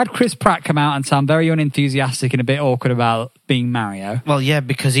 They had Chris Pratt come out and sound very unenthusiastic and a bit awkward about being Mario. Well, yeah,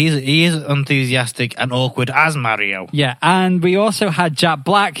 because he is enthusiastic and awkward as Mario. Yeah, and we also had Jack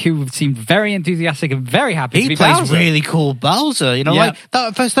Black, who seemed very enthusiastic and very happy to be Bowser. He plays really cool Bowser. You know, like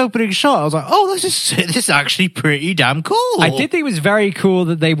that first opening shot, I was like, oh, this is actually pretty damn cool. I did think it was very cool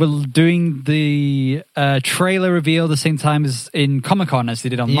that they were doing the trailer reveal the same time as in Comic-Con as they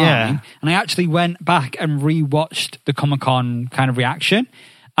did online. Yeah. And I actually went back and rewatched the Comic-Con kind of reaction.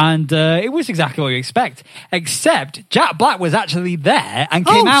 And it was exactly what you expect, except Jack Black was actually there and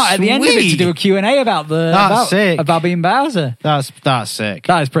came out at the end of it to do a Q&A about being Bowser. That's sick.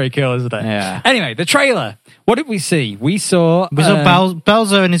 That is pretty cool, isn't it? Yeah. Anyway, the trailer. What did we see? We saw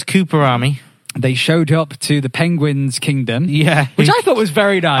Bowser and his Koopa army. They showed up to the Penguins' kingdom, which I thought was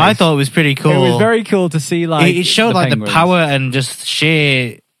very nice. I thought it was pretty cool. It was very cool to see. It showed the power and just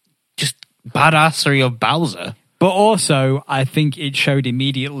sheer badassery of Bowser. But also, I think it showed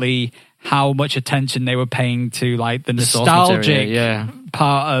immediately how much attention they were paying to the nostalgic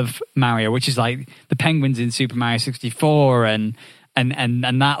part of Mario, which is the penguins in Super Mario 64 and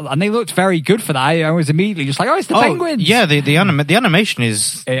they looked very good for that. I was immediately just it's the penguins. Yeah, the animation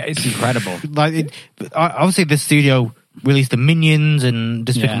is it's incredible. Obviously the studio released the Minions and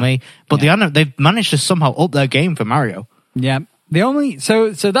Despicable Me, but they've managed to somehow up their game for Mario. Yeah.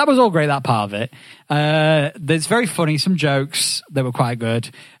 So that was all great, that part of it. There's very funny, some jokes that were quite good.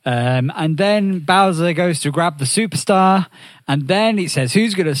 And then Bowser goes to grab the superstar, and then it says,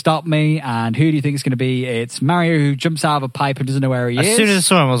 who's going to stop me? And who do you think it's going to be? It's Mario, who jumps out of a pipe and doesn't know where he is. As soon as I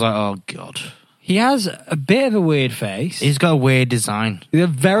saw him, I was like, oh, God. He has a bit of a weird face. He's got a weird design. A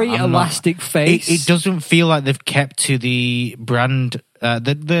very elastic face. It doesn't feel like they've kept to the brand,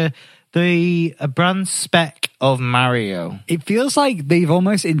 the brand spec of Mario. It feels like they've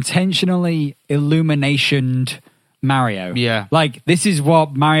almost intentionally illuminationed Mario. Yeah. This is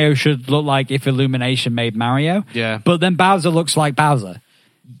what Mario should look like if Illumination made Mario. Yeah. But then Bowser looks like Bowser.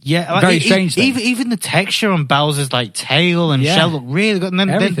 Yeah. Very strange thing. Even the texture on Bowser's tail and shell look really good. And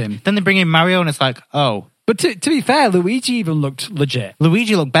then they bring in Mario and it's oh. But to be fair, Luigi even looked legit.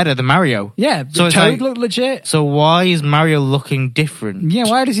 Luigi looked better than Mario. Yeah, so Toad looked legit. So why is Mario looking different? Yeah,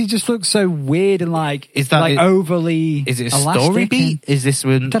 why does he just look so weird and overly? Is it a story beat? Is this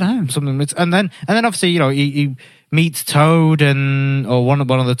when? I don't know. Something and then obviously he meets Toad or one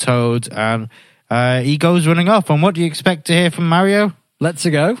of the Toads and he goes running off. And what do you expect to hear from Mario? Let's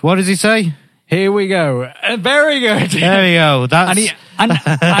go. What does he say? Here we go. Very good. There we go. And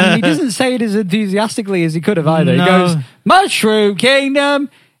he doesn't say it as enthusiastically as he could have either. No. He goes, Mushroom Kingdom,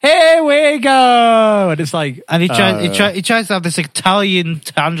 here we go. And it's and he tries to have this Italian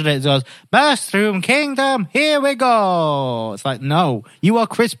tangent. It goes, Mushroom Kingdom, here we go. It's no, you are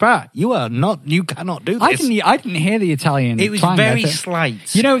Chris Pratt. You cannot do this. I didn't hear the Italian. It was very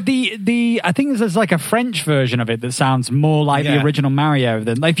slight. You know, I think there's a French version of it that sounds more like the original Mario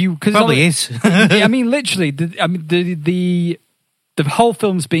than probably is. I mean, literally, the whole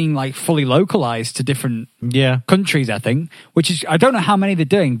film's being fully localized to different countries, I think, which is, I don't know how many they're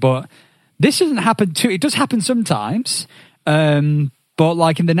doing, but this doesn't happen too. It does happen sometimes.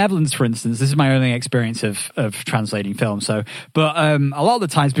 But in the Netherlands, for instance, this is my only experience of translating film. But a lot of the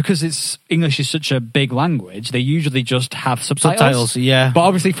times, because English is such a big language, they usually just have subtitles. Yeah. But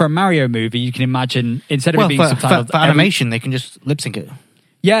obviously for a Mario movie, you can imagine, instead of it being subtitled... For animation, they can just lip sync it.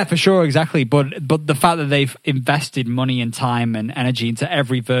 Yeah, for sure, exactly. But the fact that they've invested money and time and energy into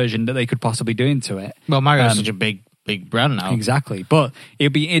every version that they could possibly do into it. Well, Mario's such a big brand now. Exactly. But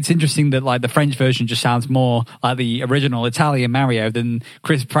it's interesting that the French version just sounds more like the original Italian Mario than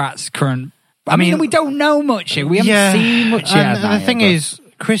Chris Pratt's current. I mean, we don't know much yet. We haven't seen much yet. And the thing is,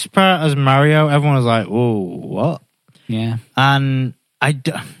 Chris Pratt as Mario, everyone was like, "Whoa, what?" Yeah. And I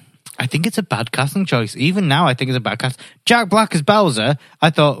think it's a bad casting choice. Even now, I think it's a bad cast. Jack Black as Bowser,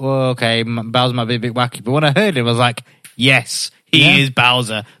 I thought, well, okay, Bowser might be a bit wacky. But when I heard it, I was like, yes, he is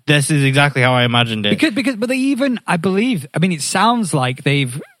Bowser. This is exactly how I imagined it. But they even, I believe, it sounds like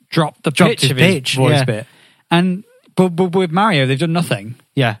they've dropped the pitch of his voice bit. And But with Mario, they've done nothing.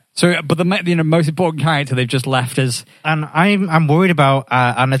 Yeah. So, but the most important character they've just left as... And I'm worried about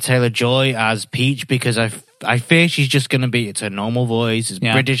Anna Taylor-Joy as Peach, because I fear she's just going to be, it's her normal voice, it's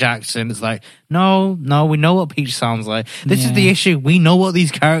British accent. It's like, no, we know what Peach sounds like. This is the issue. We know what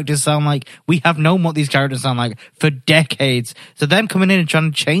these characters sound like. We have known what these characters sound like for decades. So them coming in and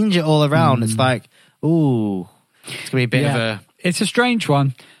trying to change it all around, it's like, ooh, it's going to be a bit of a... It's a strange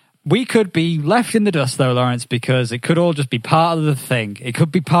one. We could be left in the dust, though, Lawrence, because it could all just be part of the thing. It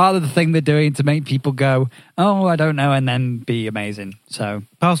could be part of the thing they're doing to make people go, oh, I don't know, and then be amazing. So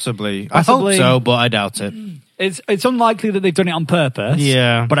Possibly. I hope so, but I doubt it. It's unlikely that they've done it on purpose.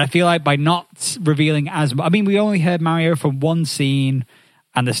 Yeah. But I feel like by not revealing as much... I mean, we only heard Mario from one scene,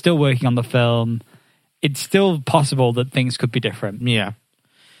 and they're still working on the film. It's still possible that things could be different. Yeah.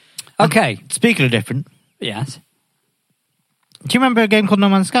 Okay. And speaking of different... Yes. Do you remember a game called No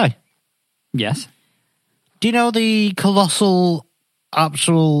Man's Sky? Yes. Do you know the colossal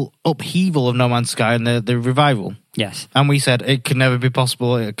actual upheaval of No Man's Sky and the revival? Yes. And we said it could never be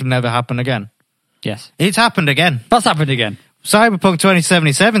possible, it could never happen again. Yes. It's happened again. What's happened again? Cyberpunk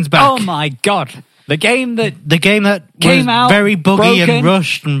 2077's back. Oh my God. The game that came out very buggy broken, and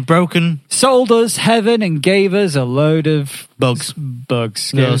rushed and broken. Sold us heaven and gave us a load of bugs.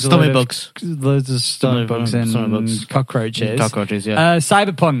 Yeah, stomach bugs. Loads of stomach bugs and cockroaches. Cockroaches, yeah.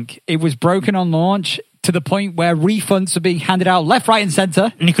 Cyberpunk, it was broken on launch to the point where refunds were being handed out left, right and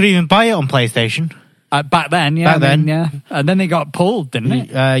centre. And you could even buy it on PlayStation. Back then, yeah. And then they got pulled, didn't it?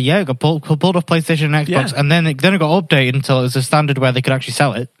 It got pulled off PlayStation and Xbox. Yeah. And then it got updated until it was a standard where they could actually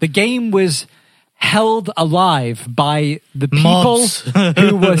sell it. The game was held alive by the people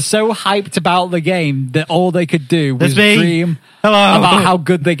who were so hyped about the game that all they could do was dream about how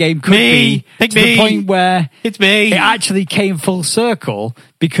good the game could be. To the point where it actually came full circle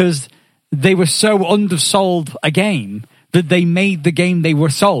because they were so undersold a game that they made the game they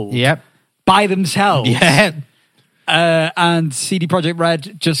were sold by themselves. Yeah. And CD Projekt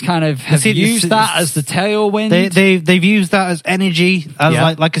Red just kind of have used that as the tailwind. They've used that as energy,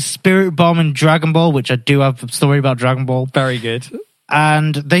 as like a spirit bomb in Dragon Ball, which I do have a story about Dragon Ball. Very good.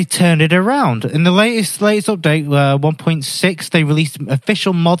 And they turned it around. In the latest update, 1.6, they released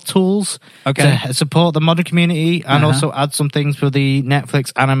official mod tools to support the modder community and also add some things for the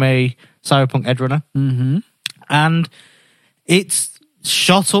Netflix anime Cyberpunk Edgerunner. Mm-hmm. And it's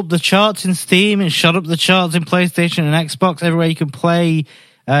shot up the charts in Steam and shot up the charts in PlayStation and Xbox. Everywhere you can play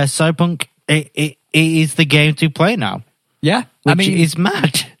Cyberpunk, it is the game to play now. Yeah, which is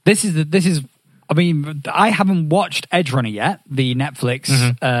mad. This is. I mean, I haven't watched Edgerunner yet. The Netflix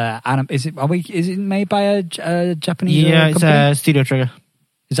anime. Is it made by a Japanese? Yeah, company? It's Studio Trigger.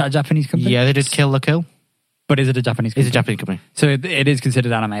 Is that a Japanese company? Yeah, they did Kill la Kill. But is it a Japanese company? It's a Japanese company. So it is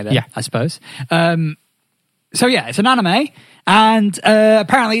considered anime then, yeah, I suppose. So yeah, it's an anime, and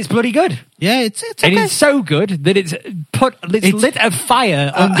apparently it's bloody good. Yeah, it's okay. It is so good that it's lit a fire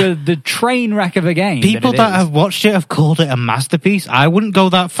under the train wreck of a game. People that have watched it have called it a masterpiece. I wouldn't go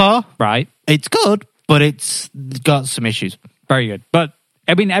that far. Right. It's good, but it's got some issues. Very good. But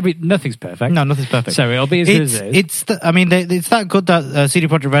I mean, nothing's perfect. No, nothing's perfect. So it'll be as good as it is. It's that good that CD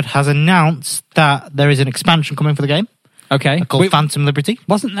Projekt Red has announced that there is an expansion coming for the game. Okay. Called Phantom Liberty.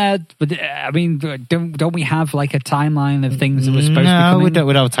 Wasn't there... I mean, don't we have like a timeline of things that were supposed to be coming? No,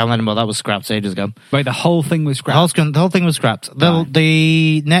 we don't have a timeline anymore. That was scrapped ages ago. Wait, the whole thing was scrapped? The whole thing was scrapped.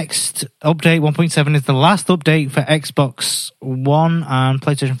 The next update, 1.7, is the last update for Xbox One and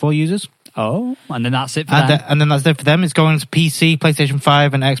PlayStation 4 users. Oh, and then that's it for them. And then that's it for them. It's going to PC, PlayStation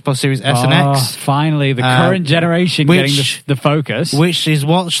 5, and Xbox Series S and X. Finally, the current generation getting the focus. Which is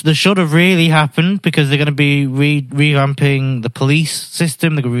what should have really happened, because they're going to be revamping the police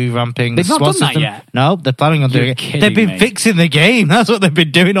system. They're going to be revamping the SWAT system. They've not done that yet. No, they're planning on doing it. They've been fixing the game. That's what they've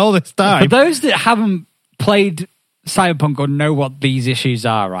been doing all this time. For those that haven't played Cyberpunk or know what these issues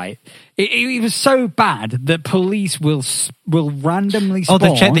are, right? It was so bad that police will randomly spawn.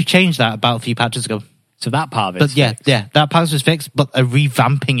 Oh, they changed that about a few patches ago. So that part of it. But yeah, that part was fixed, but they're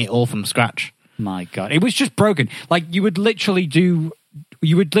revamping it all from scratch. My God, it was just broken. Like you would literally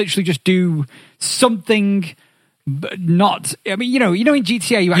just do something. Not, I mean, you know, in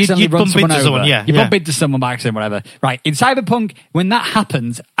GTA, you accidentally run someone over. You bump into someone by accident, whatever. Right. In Cyberpunk, when that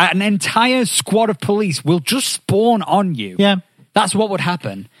happens, an entire squad of police will just spawn on you. Yeah. That's what would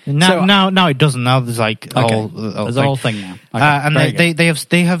happen. Now it doesn't. Now there's like there's a whole thing now. Okay, and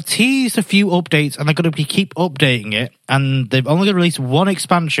they have teased a few updates, and they're going to keep updating it. And they've only going to release one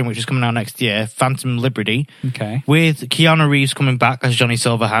expansion, which is coming out next year, Phantom Liberty. Okay, with Keanu Reeves coming back as Johnny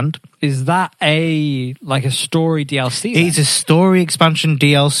Silverhand. Is that a story DLC? Then? It's a story expansion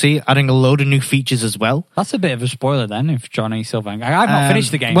DLC, adding a load of new features as well. That's a bit of a spoiler then. If Johnny Silverhand, I've not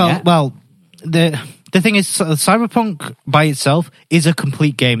finished the game yet. Well, the thing is, Cyberpunk by itself is a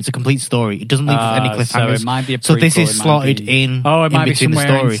complete game. It's a complete story. It doesn't leave any cliffhangers. So it might be a prequel, so this is slotted in. Oh, it might be between somewhere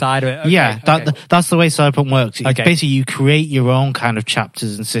the story. inside of it. Okay, yeah, that's the way Cyberpunk works. It's basically you create your own kind of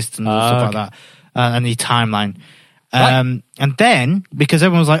chapters and systems and stuff like that, and the timeline. Right. And then because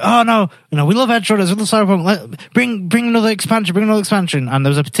everyone was like, "Oh no, we love Edge Runners, we love Cyberpunk. Bring another expansion, and there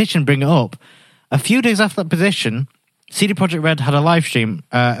was a petition, bring it up. A few days after that petition, CD Projekt Red had a live stream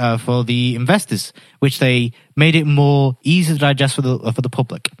for the investors, which they made it more easy to digest for the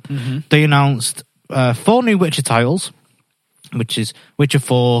public. Mm-hmm. They announced 4 new Witcher titles, which is Witcher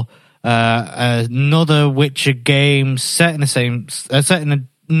 4, another Witcher game set in the same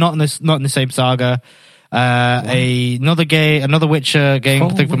not in the same saga. Another Witcher game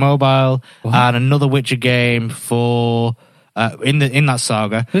for mobile, and another Witcher game for in that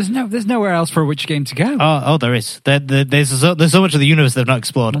saga. There's nowhere else for a Witcher game to go. Oh, there is. There's so much of the universe they've not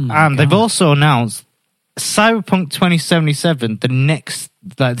explored, and they've also announced Cyberpunk 2077, the next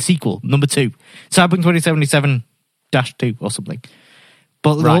the sequel, number 2, Cyberpunk 2077-2 or something.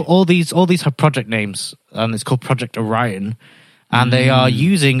 But all these have project names, and it's called Project Orion, and they are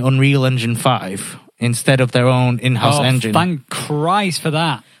using Unreal Engine 5. Instead of their own in-house engine. Thank Christ for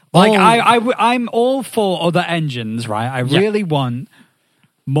that. I'm all for other engines, right? I really want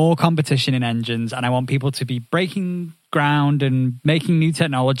more competition in engines, and I want people to be breaking ground and making new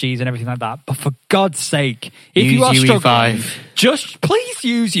technologies and everything like that. But for God's sake, if you are struggling, just please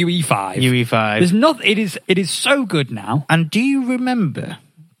use UE5. UE5. There's not. It is so good now. And do you remember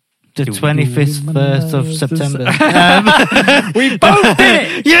the 25th of September? We both did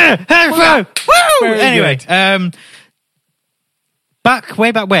it! Yeah! Woo! Anyway, good.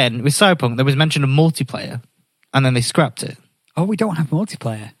 way back when, with Cyberpunk, there was mention of multiplayer, and then they scrapped it. Oh, we don't have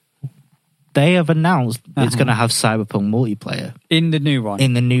multiplayer. They have announced it's going to have Cyberpunk multiplayer. In the new one?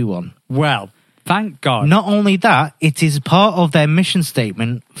 In the new one. Well, thank God. Not only that, it is part of their mission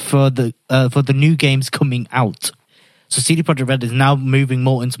statement for the new games coming out. So CD Projekt Red is now moving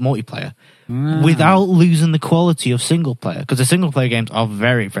more into multiplayer without losing the quality of single player, because the single player games are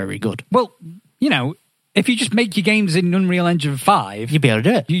very, very good. Well, if you just make your games in Unreal Engine 5, you'd be able to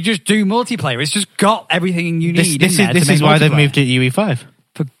do it. You just do multiplayer. It's just got everything you need. This is why they've moved to UE5.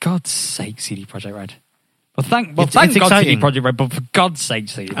 For God's sake, CD Projekt Red. Thank God, CD Projekt Red, but for God's sake,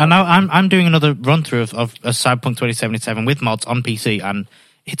 CD Projekt Red. And now I'm doing another run through of Cyberpunk 2077 with mods on PC, and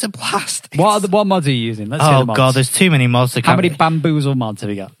it's a blast. What mods are you using? Let's hear the mods. God, there's too many mods. How many bamboozle mods have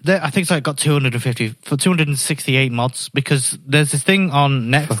you got? I think it's got 268 mods, because there's this thing on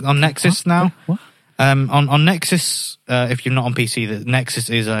Nexus now. What? On Nexus, if you're not on PC, the Nexus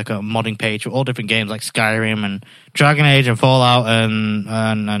is like a modding page for all different games like Skyrim and Dragon Age and Fallout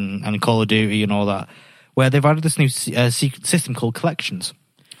and Call of Duty and all that, where they've added this new secret system called Collections.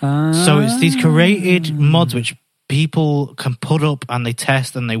 So it's these curated mods which people can put up and they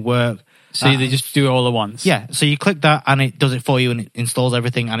test and they work. So they just do it all at once? Yeah, so you click that and it does it for you and it installs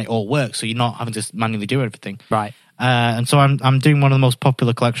everything and it all works, so you're not having to manually do everything. Right. And so I'm doing one of the most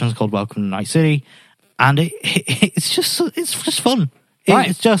popular collections called Welcome to Night City, and it's just fun. Right.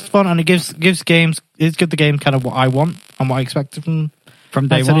 It's just fun, and it gives the game kind of what I want and what I expected from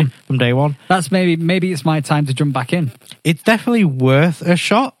day one. From day one. That's maybe it's my time to jump back in. It's definitely worth a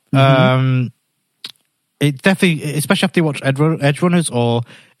shot. Mm-hmm. It definitely, especially after you watch Edge Runners, or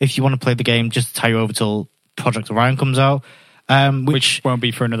if you want to play the game, just tie you over till Project Orion comes out. Which won't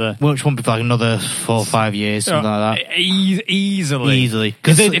be for another 4 or 5 years, something like that. Easily.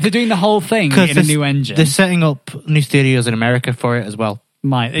 Because if they're doing the whole thing in a new engine. They're setting up new studios in America for it as well.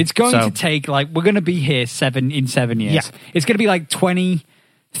 It's going to take, we're going to be here in 7 years. Yeah. It's going to be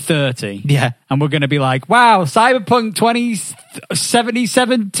 2030. Yeah. And we're going to be like, wow, Cyberpunk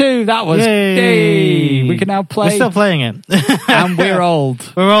 2077 too. That was, yay. We can now play. We're still playing it. And we're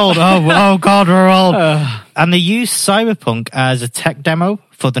old. We're old. Oh God, we're old. And they used Cyberpunk as a tech demo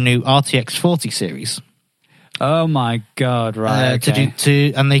for the new RTX 40 series. Oh my God, right.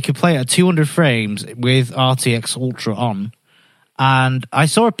 Okay. And they could play at 200 frames with RTX Ultra on. And I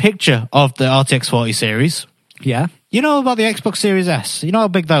saw a picture of the RTX 40 series. Yeah. You know about the Xbox Series S? You know how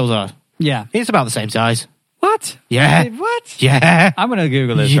big those are? Yeah. It's about the same size. What? Yeah. What? Yeah. I'm going to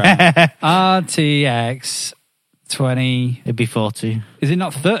Google this right now. RTX 20. It'd be 40. Is it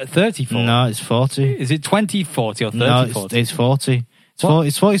not 34? No, it's 40. Is it 2040 or 3040? No, it's 40.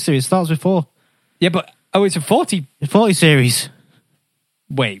 It's 40 series. It starts with 4. Yeah, but it's a 40. 40 series.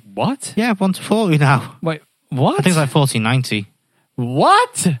 Wait, what? Yeah, 1 to 40 now. Wait, what? I think it's like 4090.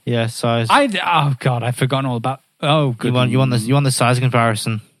 What? Yeah, size. Oh god, I've forgotten all about. Oh, good. You want the size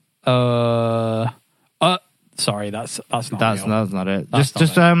comparison? Sorry, that's not. That's not it.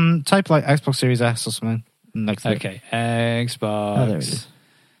 Just type like Xbox Series S or something. Next okay, Xbox. Oh, there it is.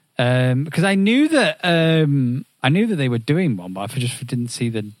 Because I knew that they were doing one, but I just didn't see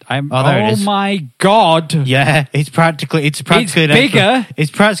the. There it is. My god! Yeah, it's practically bigger.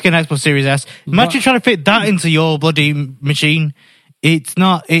 It's practically an Xbox Series S. Imagine trying to fit that into your bloody machine. It's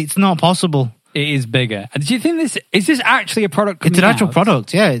not possible. It is bigger. Do you think is this actually a product? It's an actual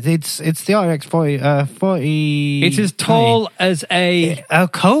product. Yeah, it's the RX 40. It's as tall as a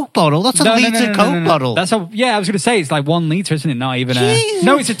Coke bottle. That's a liter Coke bottle. That's I was going to say it's like 1 liter, isn't it? Not even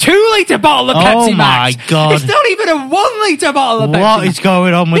No, it's a 2 liter bottle of Pepsi Max. Oh my god! It's not even a 1 liter bottle of Pepsi Max. What is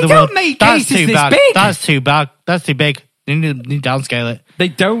going on with the world? They don't make cases this big. That's too bad. That's too big. You need to downscale it. They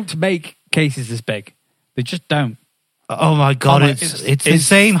don't make cases this big. They just don't. Oh my god, it's the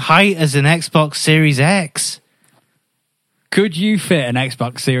same height as an Xbox Series X. Could you fit an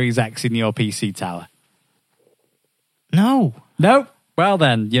Xbox Series X in your PC tower? No. Nope. Well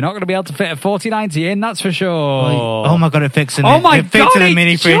then, you're not going to be able to fit a 4090 in, that's for sure. Oh my god, it fits in. It fits in a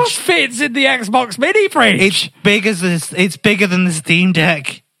mini fridge. Just fits in the Xbox mini fridge. It's big as this. It's bigger than the Steam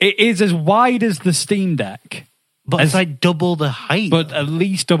Deck. It is as wide as the Steam Deck, but it's like double the height. But at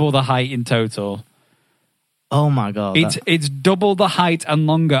least double the height in total. Oh my god! It's double the height and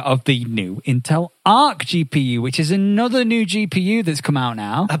longer of the new Intel Arc GPU, which is another new GPU that's come out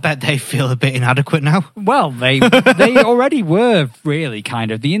now. I bet they feel a bit inadequate now. Well, they already were really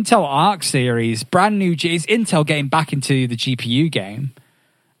kind of. The Intel Arc series, brand new. Is Intel getting back into the GPU game,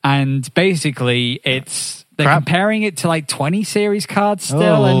 and basically they're comparing it to like 20 series cards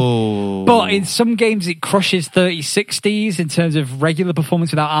still. But in some games it crushes 3060s in terms of regular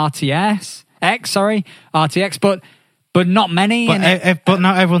performance without RTX, but not many. But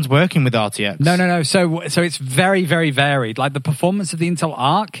not everyone's working with RTX. No. So it's very, very varied. Like the performance of the Intel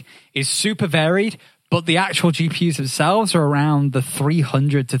Arc is super varied, but the actual GPUs themselves are around the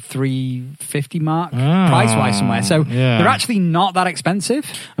 300 to 350 mark price-wise somewhere. So they're actually not that expensive.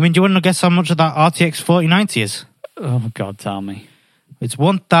 I mean, do you want to guess how much of that RTX 4090 is? Oh, God, tell me. It's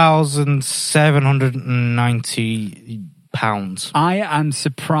 £1,790. I am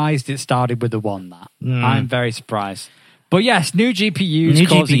surprised it started with a 1. I'm very surprised. But yes, new GPUs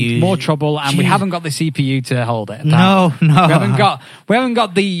causing more trouble, and we haven't got the CPU to hold it. No. We haven't got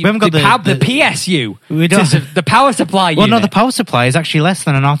the PSU. We don't. The power supply unit. Well, no, the power supply is actually less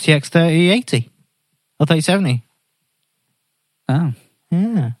than an RTX 3080 or 3070. Oh.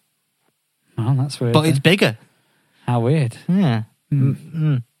 Yeah. Well, that's weird. But it's bigger. How weird. Yeah.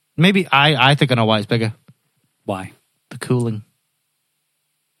 Maybe I think I know why it's bigger. Why? The cooling.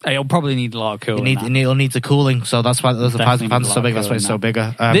 It'll probably need a lot of cooling. It'll need the cooling, so that's why the fans are so big. That's why it's so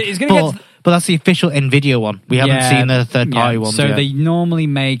bigger. But that's the official Nvidia one. We haven't seen the third-party one. So they normally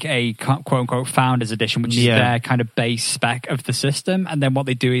make a quote-unquote Founders Edition, which is their kind of base spec of the system, and then what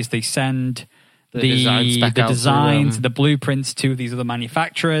they do is they send the designs, the blueprints to these other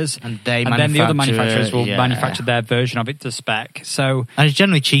manufacturers, and then the other manufacturers will manufacture their version of it to spec. And it's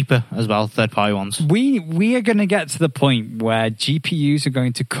generally cheaper as well, third-party ones. We are going to get to the point where GPUs are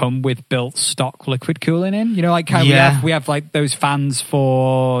going to come with built stock liquid cooling in. You know, like how we have like those fans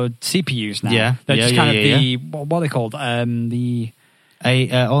for CPUs now. Yeah, they're just kind of the what are they called? The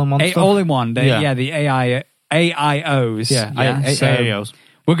all-in-one stuff? All-in-one. The AIOs. AIOs.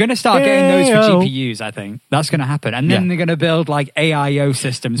 We're going to start getting those for GPUs, I think. That's going to happen. And then they're going to build like AIO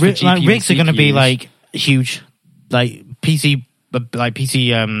systems for GPUs. Like rigs are going to be like huge. Like PC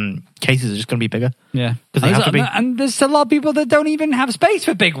cases are just going to be bigger. Yeah. Because they have to be. And there's a lot of people that don't even have space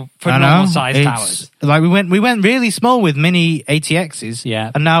for normal sized towers. Like we went really small with mini ATXs.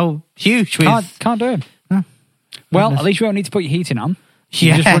 Yeah. And now huge with... Can't do it. Well, at least you won't need to put your heating on.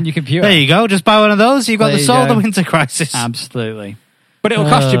 You just run your computer. There you go. Just buy one of those. You've got to solve the winter crisis. Absolutely. But it'll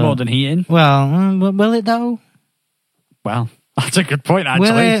cost you more than heating. Well, will it though? Well, that's a good point, actually.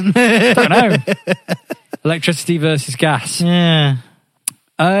 Will it? Don't know. Electricity versus gas. Yeah.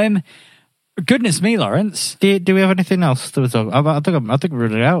 Goodness me, Lawrence. Do we have anything else to talk about? I think we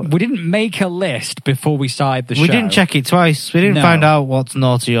ruled it out. We didn't make a list before we started the show. We didn't check it twice. We didn't find out what's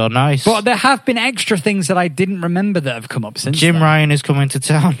naughty or nice. But there have been extra things that I didn't remember that have come up since Jim then. Ryan is coming to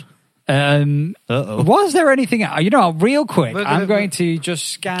town. Was there anything? Real quick, I'm going to just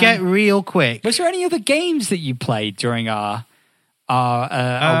scan. Get real quick. Was there any other games that you played during our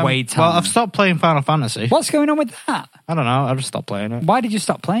away time? Well, I've stopped playing Final Fantasy. What's going on with that? I don't know. I just stopped playing it. Why did you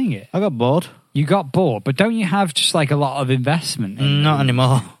stop playing it? I got bored. You got bored, but don't you have just like a lot of investment? Not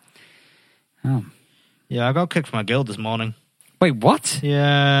anymore. Oh, yeah, I got kicked from my guild this morning. Wait, what?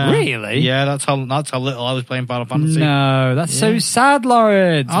 Yeah. Really? Yeah, that's how little I was playing Final Fantasy. No, that's so sad,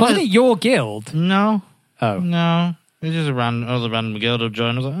 Lawrence. Wasn't it your guild? No. Oh. No. It was just a random guild I've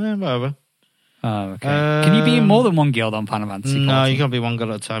joined. I was like, whatever. Oh, okay. Can you be in more than one guild on Final Fantasy 14? No, you can't be one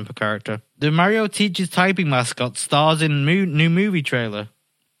guild at a time per character. The Mario Teaches Typing mascot stars in new movie trailer.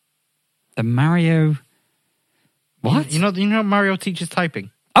 The Mario... What? You know Mario Teaches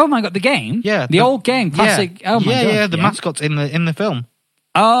Typing? Oh my god, the game? Yeah. The old game, classic. Yeah. Oh my god. Yeah, the mascot's in the film.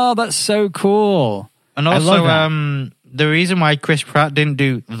 Oh, that's so cool. And also, the reason why Chris Pratt didn't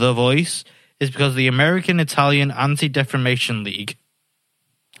do the voice is because the American-Italian Anti-Defamation League.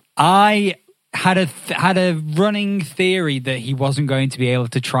 I had a running theory that he wasn't going to be able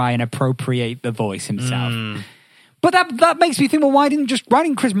to try and appropriate the voice himself. But that makes me think, well, why didn't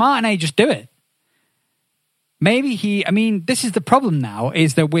Chris Martinet just do it? Maybe this is the problem now,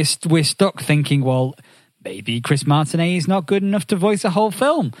 is that we're stuck thinking, well, maybe Chris Martinet is not good enough to voice a whole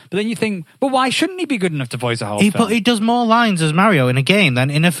film. But then you think, well, why shouldn't he be good enough to voice a whole film? But he does more lines as Mario in a game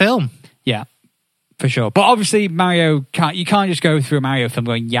than in a film. Yeah, for sure. But obviously, you can't just go through a Mario film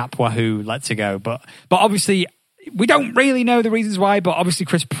going, yap, wahoo, let's go. But obviously, we don't really know the reasons why, but obviously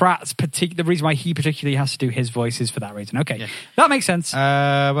Chris Pratt's the reason why he particularly has to do his voices for that reason. Okay, that makes sense. What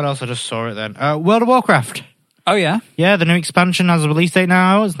else? I just saw it then. World of Warcraft. Oh, yeah? Yeah, the new expansion has a release date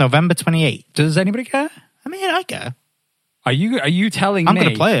now. It's November 28th. Does anybody care? I mean, I care. Are you telling me? I'm going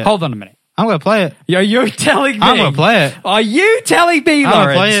to play it. Hold on a minute. I'm going to play it. You're telling me? I'm going to play it. Are you telling me,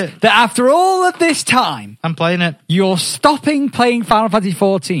 Lawrence, play it. that after all of this time, I'm playing it, you're stopping playing Final Fantasy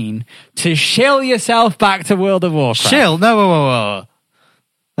 14 to shill yourself back to World of Warcraft? Shill? No, whoa.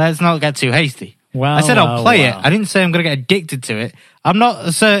 Let's not get too hasty. Well, I said I'll play it. I didn't say I'm going to get addicted to it. I'm not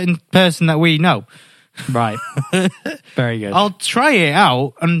a certain person that we know. Right. Very good. I'll try it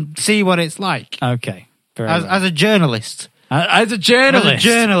out and see what it's like. Okay. As a journalist. As a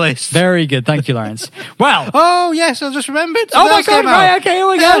journalist. Very good. Thank you, Lawrence. Well. Oh, yes, I just remembered. Oh, my God. Right, okay, here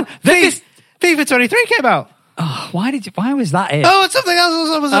we go. FIFA 23 came out. Oh, why was that it? Oh, it's something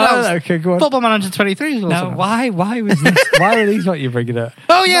else was announced. Okay, go on. Football Manager 23 is also announced. Why was this? Why were these what you're bringing up?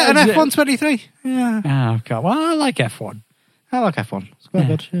 Oh, yeah, and F1 23. Yeah. Oh, God. Well, I like F1. I like F1. It's quite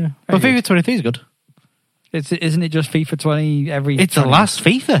good. Yeah. But FIFA 23 is good. Isn't it just FIFA 20 every... It's the last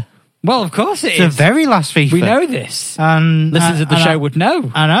FIFA. Well, of course it is. It's the very last FIFA. We know this. And listeners of the show would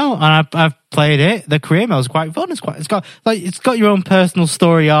know. I know, and I've played it. The career mode is quite fun. It's got your own personal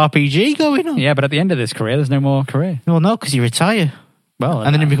story RPG going on. Yeah, but at the end of this career, there's no more career. Well, no, because you retire. Well,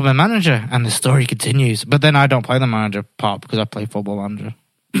 and then you become a manager, and the story continues. But then I don't play the manager part because I play Football Manager.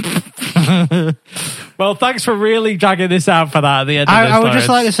 Well, thanks for really dragging this out for that at the end of this. I would just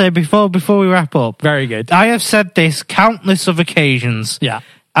like to say before we wrap up. Very good. I have said this countless of occasions. Yeah.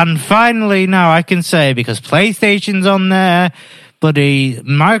 And finally now I can say, because PlayStation's on there, buddy,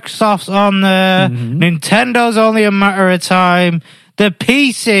 Microsoft's on there, Nintendo's only a matter of time, the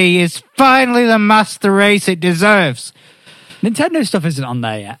PC is finally the master race it deserves. Nintendo stuff isn't on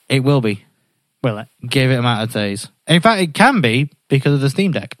there yet. It will be. Will it? Give it a matter of days. In fact, it can be because of the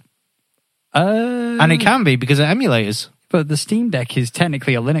Steam Deck. And it can be because of emulators. But the Steam Deck is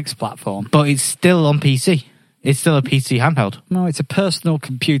technically a Linux platform. But it's still on PC. It's still a PC handheld. No, it's a personal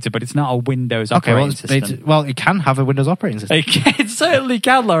computer, but it's not a Windows operating system. Well, it can have a Windows operating system. It certainly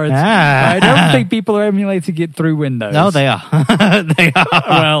can, Lawrence. I don't think people are emulating it through Windows. No, they are. They are.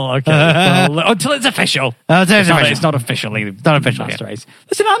 Well, okay. Well, until it's official. It's not official either. It's not official.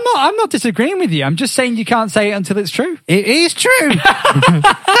 Listen, I'm not disagreeing with you. I'm just saying you can't say it until it's true. It is true.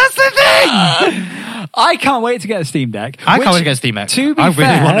 That's the thing. I can't wait to get a Steam Deck. I can't wait to get a Steam Deck. To be fair,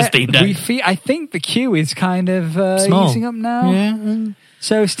 really want a Steam Deck. I think the queue is kind of easing up now. Yeah.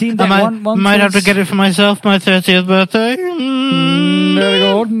 So Steam Deck might have to get it for myself, my 30th birthday. Very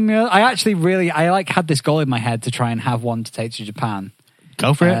good. Yeah. I actually had this goal in my head to try and have one to take to Japan.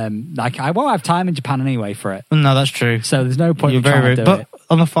 Go for it. I won't have time in Japan anyway for it. No, that's true. So there's no point in trying to do it. But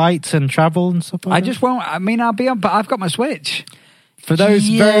on the flights and travel and stuff like that? I just won't. I mean, I'll be on, but I've got my Switch. For those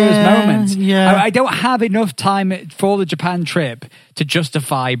various moments. Yeah. I don't have enough time for the Japan trip to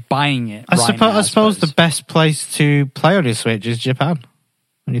justify buying it. I suppose the best place to play on your Switch is Japan.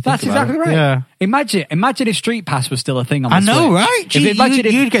 That's exactly right. Yeah. Imagine if Street Pass was still a thing on the Switch. I know, right?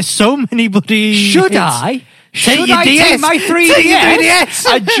 You'd get so many bloody... Should I Should I take my 3DS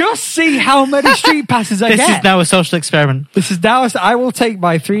and just see how many Street Passes I get? This is now a social experiment. I will take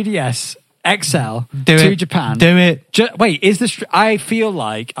my 3DS XL to Japan. Do it. Wait, is this? I feel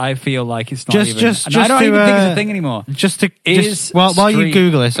like it's not even. I don't even think it's a thing anymore. While you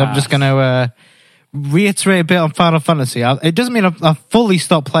Google this, I'm just going to reiterate a bit on Final Fantasy. It doesn't mean I've fully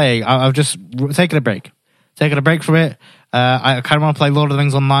stopped playing. I've just taken a break. Taking a break from it. I kind of want to play Lord of the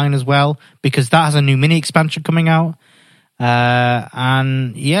Rings Online as well, because that has a new mini expansion coming out.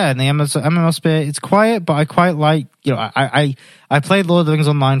 And yeah, in the MMO sphere, it's quiet, but I quite like, I played Lord of the Rings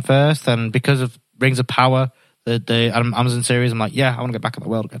Online first, and because of Rings of Power, the Amazon series, I'm like, yeah, I want to get back in the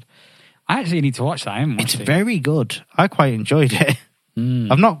world again. I actually need to watch that. It's very good. I quite enjoyed it.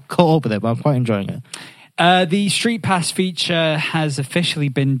 I've not caught up with it, but I'm quite enjoying it. The Street Pass feature has officially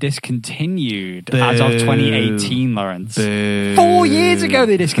been discontinued as of 2018, Lawrence. 4 years ago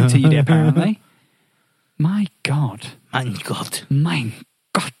they discontinued it, apparently. My God.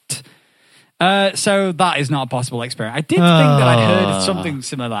 So that is not a possible experiment. I did think that I'd heard of something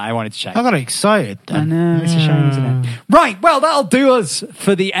similar that I wanted to check. I got excited. I know, it's a shame, isn't it? Right, well, that'll do us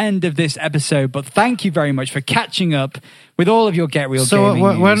for the end of this episode, but thank you very much for catching up with all of your Get Real gaming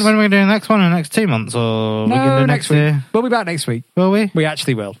news. When are we doing the next one? In the next 2 months? Or no, next week. We'll be back next week. Will we? We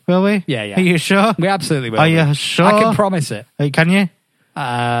actually will. Will we? Yeah. Are you sure? We absolutely will. Are you sure? I can promise it. Can you?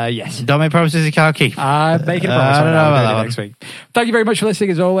 Yes. Don't make promises you can't keep. I'm making a promise. I don't know about that next week. Thank you very much for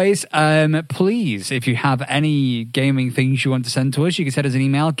listening, as always. Please, if you have any gaming things you want to send to us, you can send us an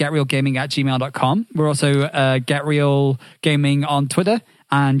email, getrealgaming@gmail.com. We're also GetRealGaming on Twitter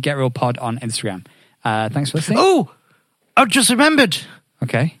and GetRealPod on Instagram. Thanks for listening. Oh, I just remembered.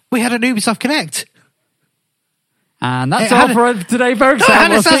 Okay. We had an Ubisoft Connect. And that's all for today, folks.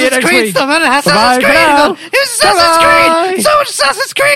 We'll see you next week. Bye-bye for now. It was Assassin's Creed. So much Assassin's Creed.